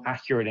the more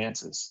accurate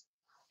answers,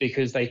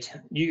 because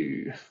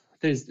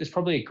there's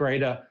probably a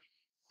greater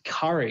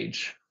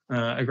courage,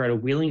 a greater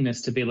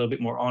willingness to be a little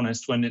bit more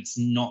honest when it's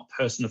not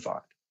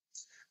personified,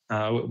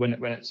 when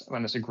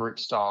it's a group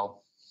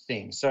style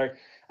thing. So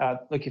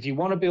look, if you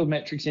want to build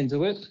metrics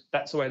into it,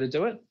 that's the way to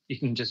do it. You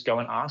can just go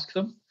and ask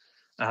them,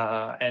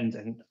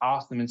 and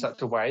ask them in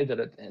such a way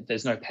that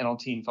there's no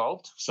penalty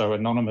involved. So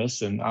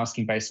anonymous and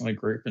asking based on a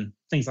group and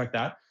things like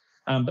that.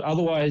 But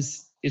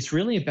otherwise, it's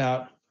really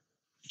about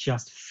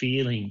just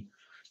feeling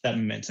that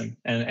momentum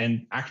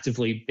and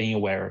actively being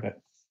aware of it.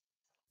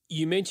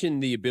 You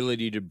mentioned the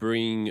ability to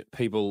bring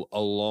people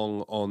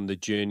along on the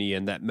journey,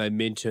 and that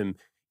momentum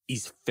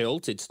is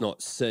felt, it's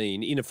not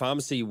seen. In a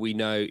pharmacy, we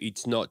know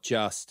it's not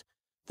just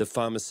the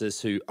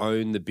pharmacists who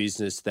own the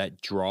business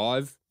that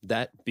drive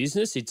that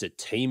business. It's a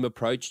team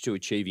approach to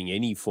achieving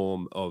any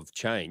form of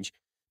change.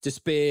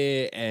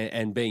 Despair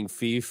and being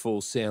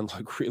fearful sound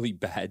like really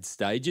bad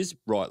stages,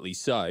 rightly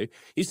so.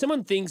 If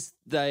someone thinks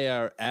they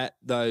are at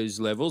those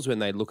levels when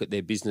they look at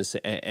their business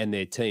and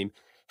their team,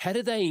 how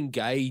do they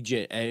engage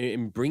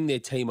and bring their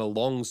team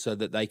along so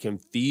that they can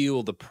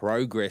feel the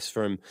progress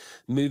from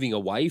moving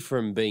away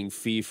from being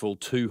fearful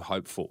to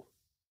hopeful?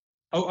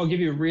 I'll give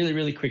you a really,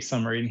 really quick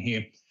summary in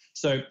here.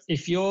 So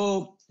if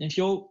you're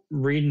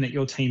reading that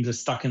your teams are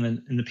stuck in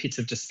the pits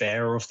of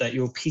despair, or if that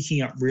you're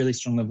picking up really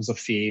strong levels of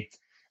fear,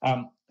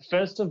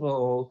 first of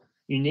all,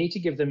 you need to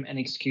give them an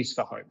excuse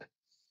for hope.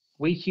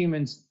 We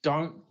humans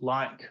don't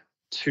like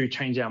to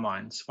change our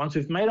minds. Once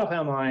we've made up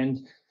our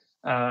mind,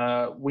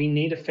 we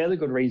need a fairly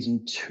good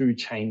reason to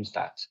change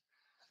that.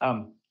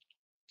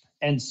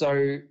 And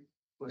so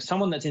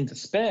someone that's in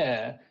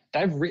despair,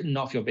 they've written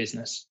off your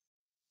business.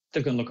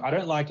 They're going, look, I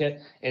don't like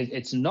it.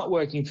 It's not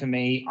working for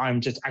me.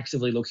 I'm just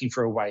actively looking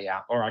for a way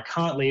out, or I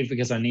can't leave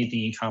because I need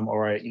the income,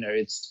 or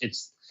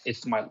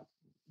it's my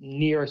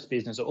nearest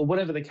business, or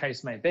whatever the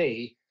case may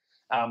be.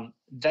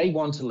 They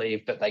want to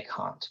leave, but they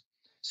can't.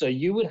 So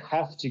you would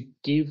have to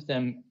give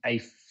them a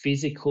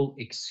physical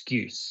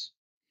excuse.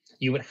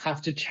 you would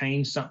have to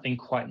change something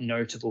quite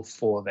notable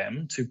for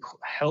them to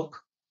help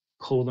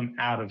pull them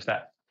out of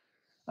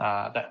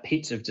that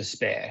pit of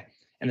despair.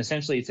 And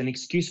essentially, it's an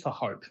excuse for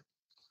hope.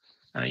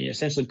 You're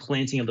essentially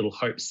planting a little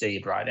hope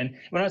seed, right? And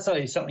when I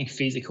say something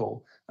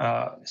physical,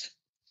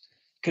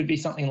 could be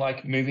something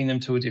like moving them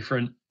to a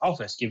different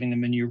office, giving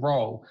them a new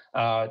role,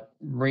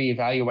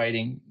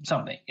 reevaluating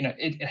something.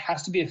 It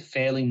has to be a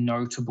fairly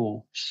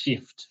notable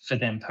shift for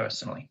them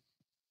personally.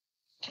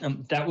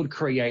 That would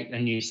create a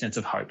new sense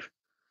of hope.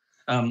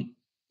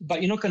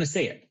 But you're not going to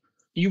see it.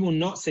 You will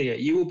not see it.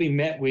 You will be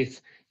met with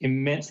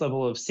immense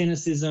level of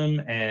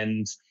cynicism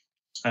and,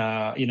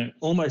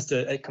 almost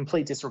a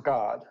complete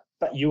disregard.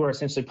 But you are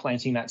essentially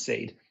planting that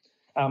seed.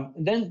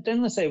 Then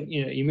let's say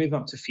you move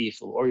up to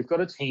fearful, or you've got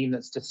a team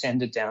that's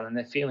descended down and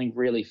they're feeling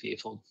really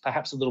fearful,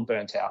 perhaps a little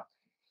burnt out.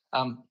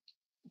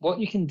 What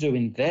you can do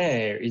in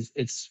there is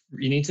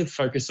you need to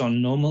focus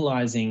on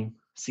normalizing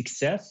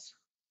success,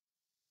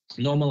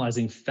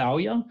 normalizing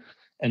failure,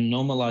 and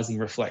normalizing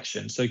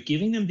reflection. So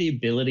giving them the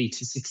ability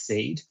to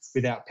succeed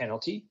without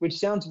penalty, which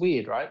sounds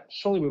weird, right?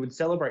 Surely we would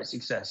celebrate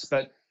success,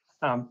 but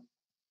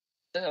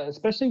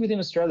especially within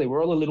Australia,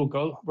 we're all a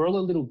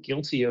little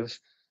guilty of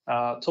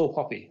tall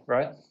poppy,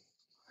 right?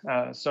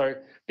 So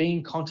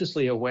being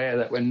consciously aware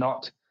that we're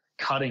not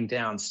cutting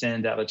down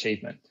standout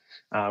achievement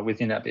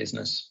within our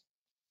business.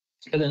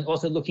 And then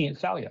also looking at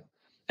failure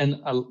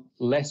and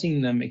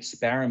letting them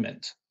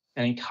experiment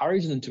and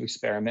encouraging them to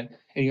experiment.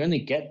 And you only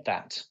get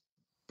that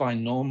by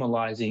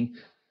normalizing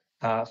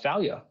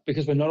failure,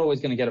 because we're not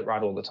always going to get it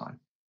right all the time.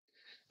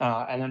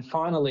 And then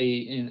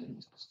finally,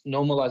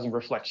 normalizing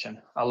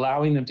reflection,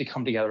 allowing them to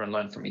come together and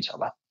learn from each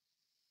other.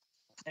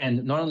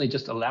 And not only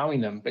just allowing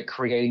them, but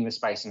creating the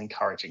space and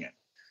encouraging it.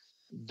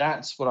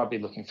 That's what I'd be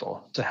looking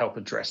for to help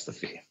address the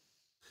fear.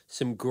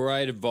 Some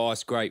great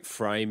advice, great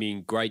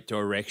framing, great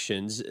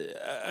directions.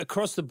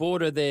 Across the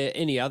board, are there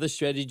any other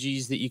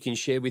strategies that you can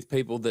share with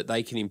people that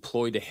they can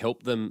employ to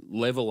help them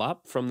level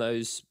up from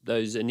those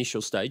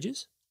initial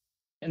stages?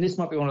 And this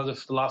might be one of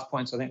the last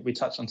points I think we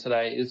touched on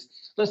today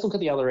is let's look at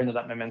the other end of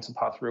that momentum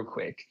path real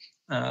quick.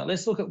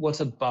 Let's look at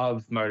what's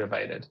above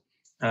motivated,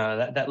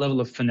 that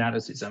level of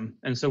fanaticism.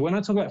 And so when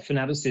I talk about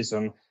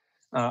fanaticism,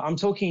 I'm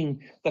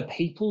talking the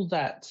people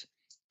that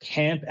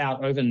camp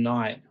out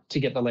overnight to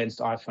get the latest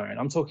iPhone.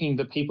 I'm talking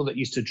the people that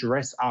used to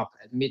dress up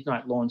at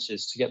midnight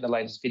launches to get the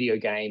latest video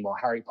game or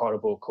Harry Potter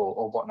book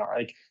or whatnot.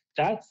 Like,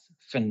 that's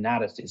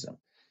fanaticism.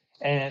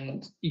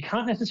 And you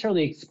can't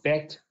necessarily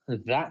expect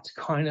that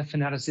kind of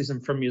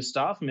fanaticism from your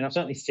staff. I mean, I've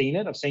certainly seen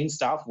it. I've seen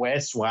staff wear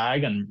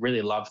swag and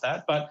really love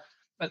that, but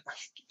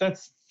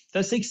that's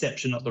the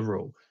exception, not the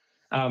rule.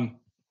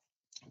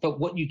 But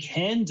what you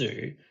can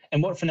do,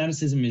 and what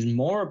fanaticism is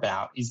more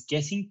about, is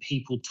getting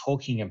people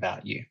talking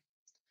about you.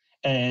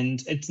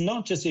 And it's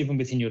not just even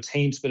within your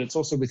teams, but it's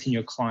also within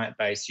your client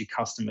base, your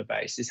customer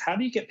base, is how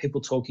do you get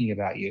people talking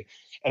about you?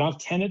 And I've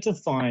tended to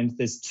find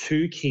there's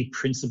two key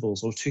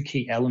principles or two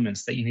key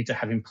elements that you need to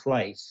have in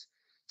place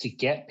to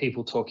get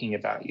people talking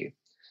about you.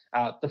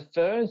 The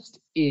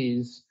first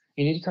is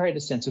you need to create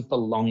a sense of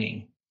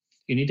belonging.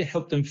 You need to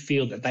help them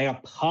feel that they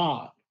are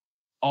part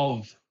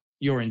of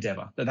your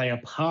endeavor, that they are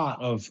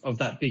part of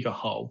that bigger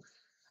whole.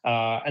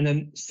 And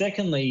then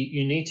secondly,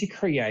 you need to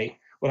create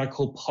what I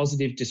call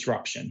positive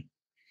disruption,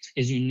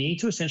 is you need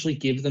to essentially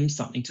give them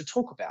something to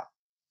talk about,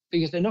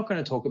 because they're not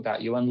going to talk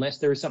about you unless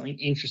there is something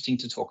interesting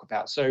to talk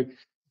about. So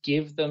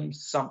give them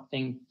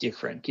something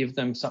different, give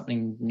them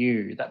something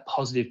new, that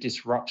positive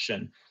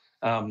disruption,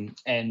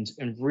 and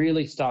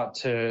really start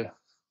to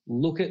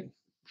look at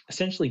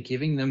essentially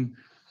giving them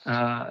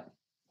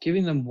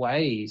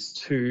ways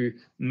to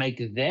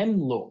make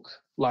them look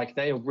like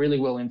they are really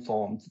well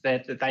informed,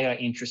 that they are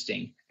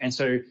interesting. And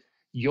so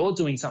you're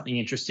doing something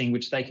interesting,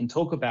 which they can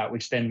talk about,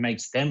 which then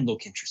makes them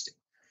look interesting.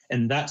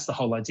 And that's the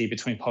whole idea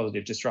between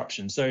positive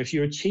disruption. So if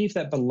you achieve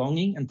that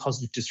belonging and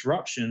positive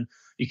disruption,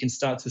 you can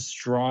start to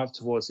strive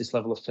towards this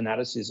level of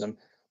fanaticism,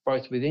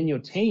 both within your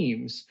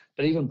teams,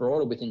 but even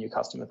broader within your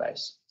customer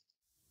base.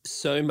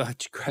 So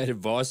much great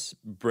advice,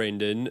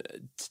 Brendan.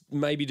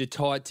 Maybe to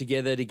tie it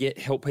together to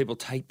help people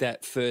take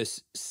that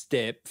first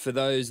step. For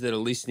those that are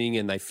listening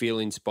and they feel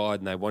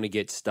inspired and they want to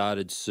get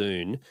started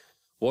soon,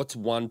 what's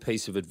one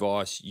piece of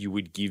advice you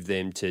would give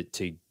them to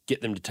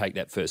get them to take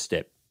that first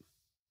step?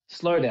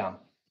 Slow down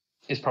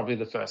is probably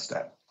the first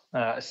step,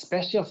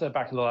 especially off the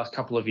back of the last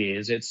couple of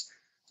years. It's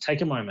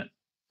take a moment,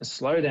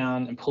 slow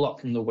down and pull up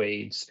from the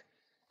weeds,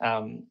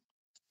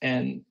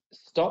 and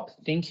stop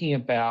thinking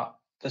about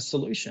the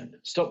solution.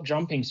 Stop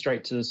jumping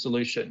straight to the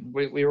solution.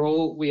 We are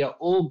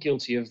all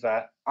guilty of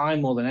that. I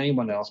more than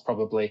anyone else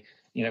probably.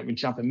 We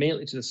jump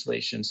immediately to the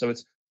solution. So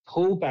it's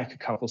pull back a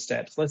couple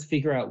steps. Let's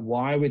figure out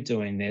why we're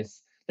doing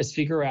this. Let's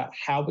figure out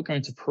how we're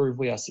going to prove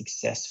we are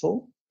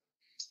successful.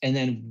 And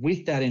then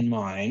with that in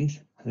mind,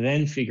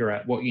 then figure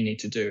out what you need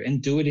to do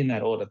and do it in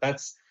that order.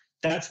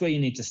 That's where you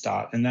need to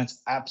start. And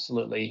that's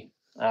absolutely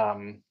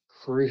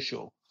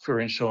crucial for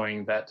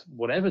ensuring that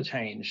whatever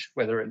change,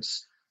 whether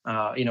it's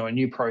a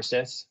new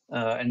process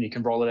and you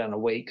can roll it out in a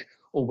week,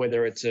 or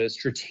whether it's a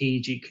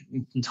strategic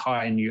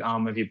entire new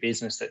arm of your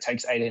business that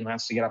takes 18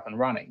 months to get up and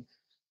running.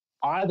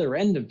 Either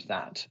end of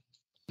that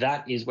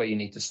is where you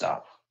need to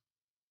start.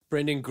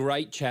 Brendan,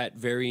 great chat,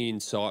 very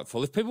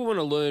insightful. If people want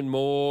to learn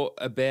more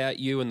about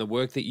you and the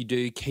work that you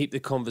do, keep the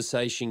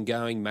conversation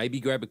going, maybe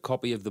grab a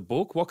copy of the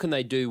book, what can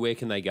they do? Where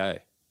can they go?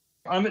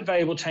 I'm at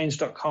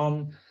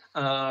valuablechange.com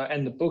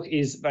and the book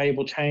is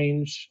Valuable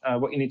Change,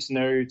 What You Need to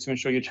Know to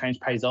Ensure Your Change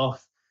Pays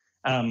Off.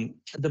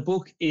 The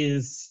book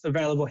is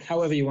available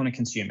however you want to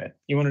consume it.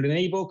 You want it an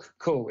ebook?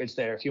 Cool, it's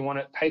there. If you want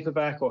it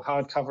paperback or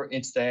hardcover,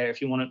 it's there.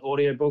 If you want an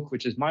audiobook,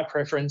 which is my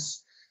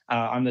preference,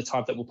 I'm the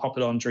type that will pop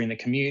it on during the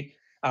commute.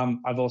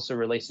 I've also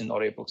released an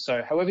audiobook.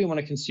 So however you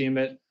want to consume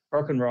it,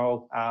 rock and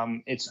roll.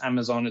 It's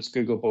Amazon, it's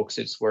Google Books,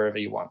 it's wherever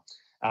you want.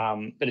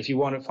 But if you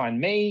want to find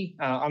me,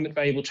 I'm at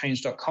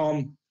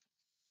valuablechange.com.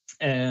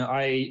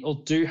 I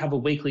do have a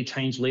weekly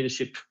change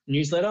leadership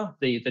newsletter,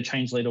 the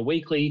Change Leader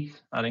Weekly.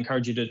 I'd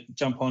encourage you to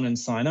jump on and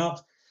sign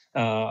up.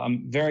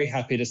 I'm very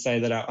happy to say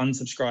that our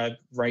unsubscribe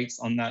rates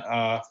on that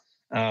are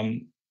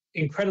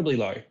incredibly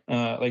low,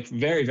 like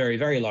very, very,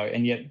 very low.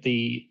 And yet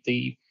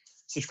the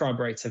subscribe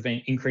rates have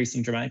been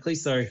increasing dramatically.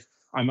 So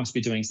I must be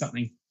doing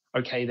something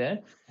okay there,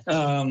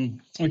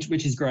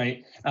 which is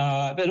great.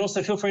 But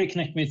also feel free to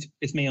connect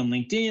with me on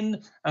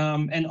LinkedIn.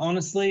 And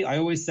honestly, I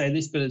always say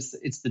this, but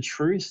it's the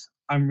truth.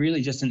 I'm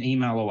really just an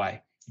email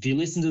away. If you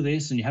listen to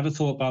this and you have a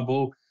thought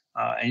bubble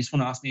and you just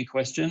want to ask me a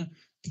question,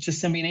 just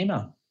send me an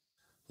email.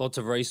 Lots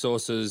of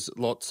resources,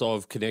 lots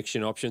of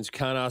connection options.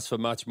 Can't ask for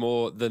much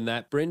more than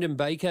that. Brendan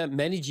Baker,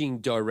 Managing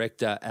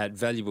Director at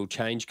Valuable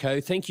Change Co.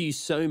 Thank you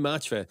so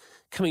much for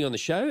coming on the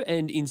show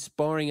and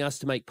inspiring us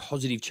to make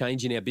positive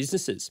change in our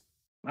businesses.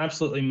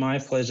 Absolutely, my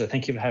pleasure.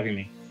 Thank you for having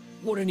me.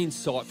 What an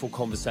insightful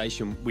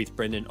conversation with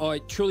Brendan. I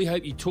truly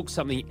hope you took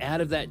something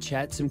out of that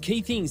chat, some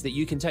key things that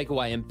you can take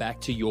away and back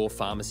to your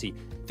pharmacy.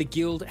 The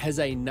Guild has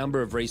a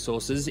number of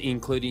resources,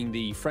 including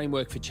the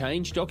Framework for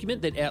Change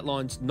document that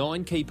outlines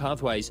 9 key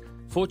pathways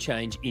for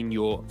change in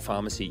your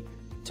pharmacy.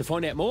 To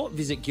find out more,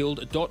 visit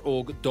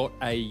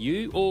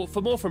guild.org.au, or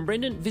for more from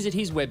Brendan, visit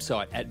his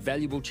website at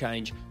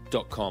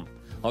valuablechange.com.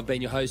 I've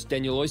been your host,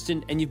 Daniel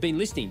Oyston, and you've been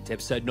listening to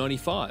episode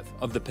 95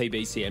 of the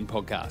PBCN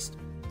podcast.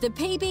 The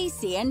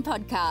PBCN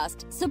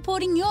podcast,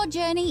 supporting your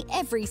journey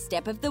every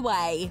step of the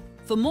way.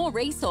 For more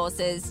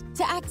resources,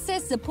 to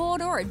access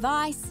support or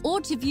advice, or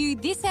to view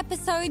this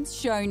episode's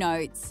show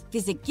notes,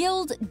 visit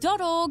guild.org.au.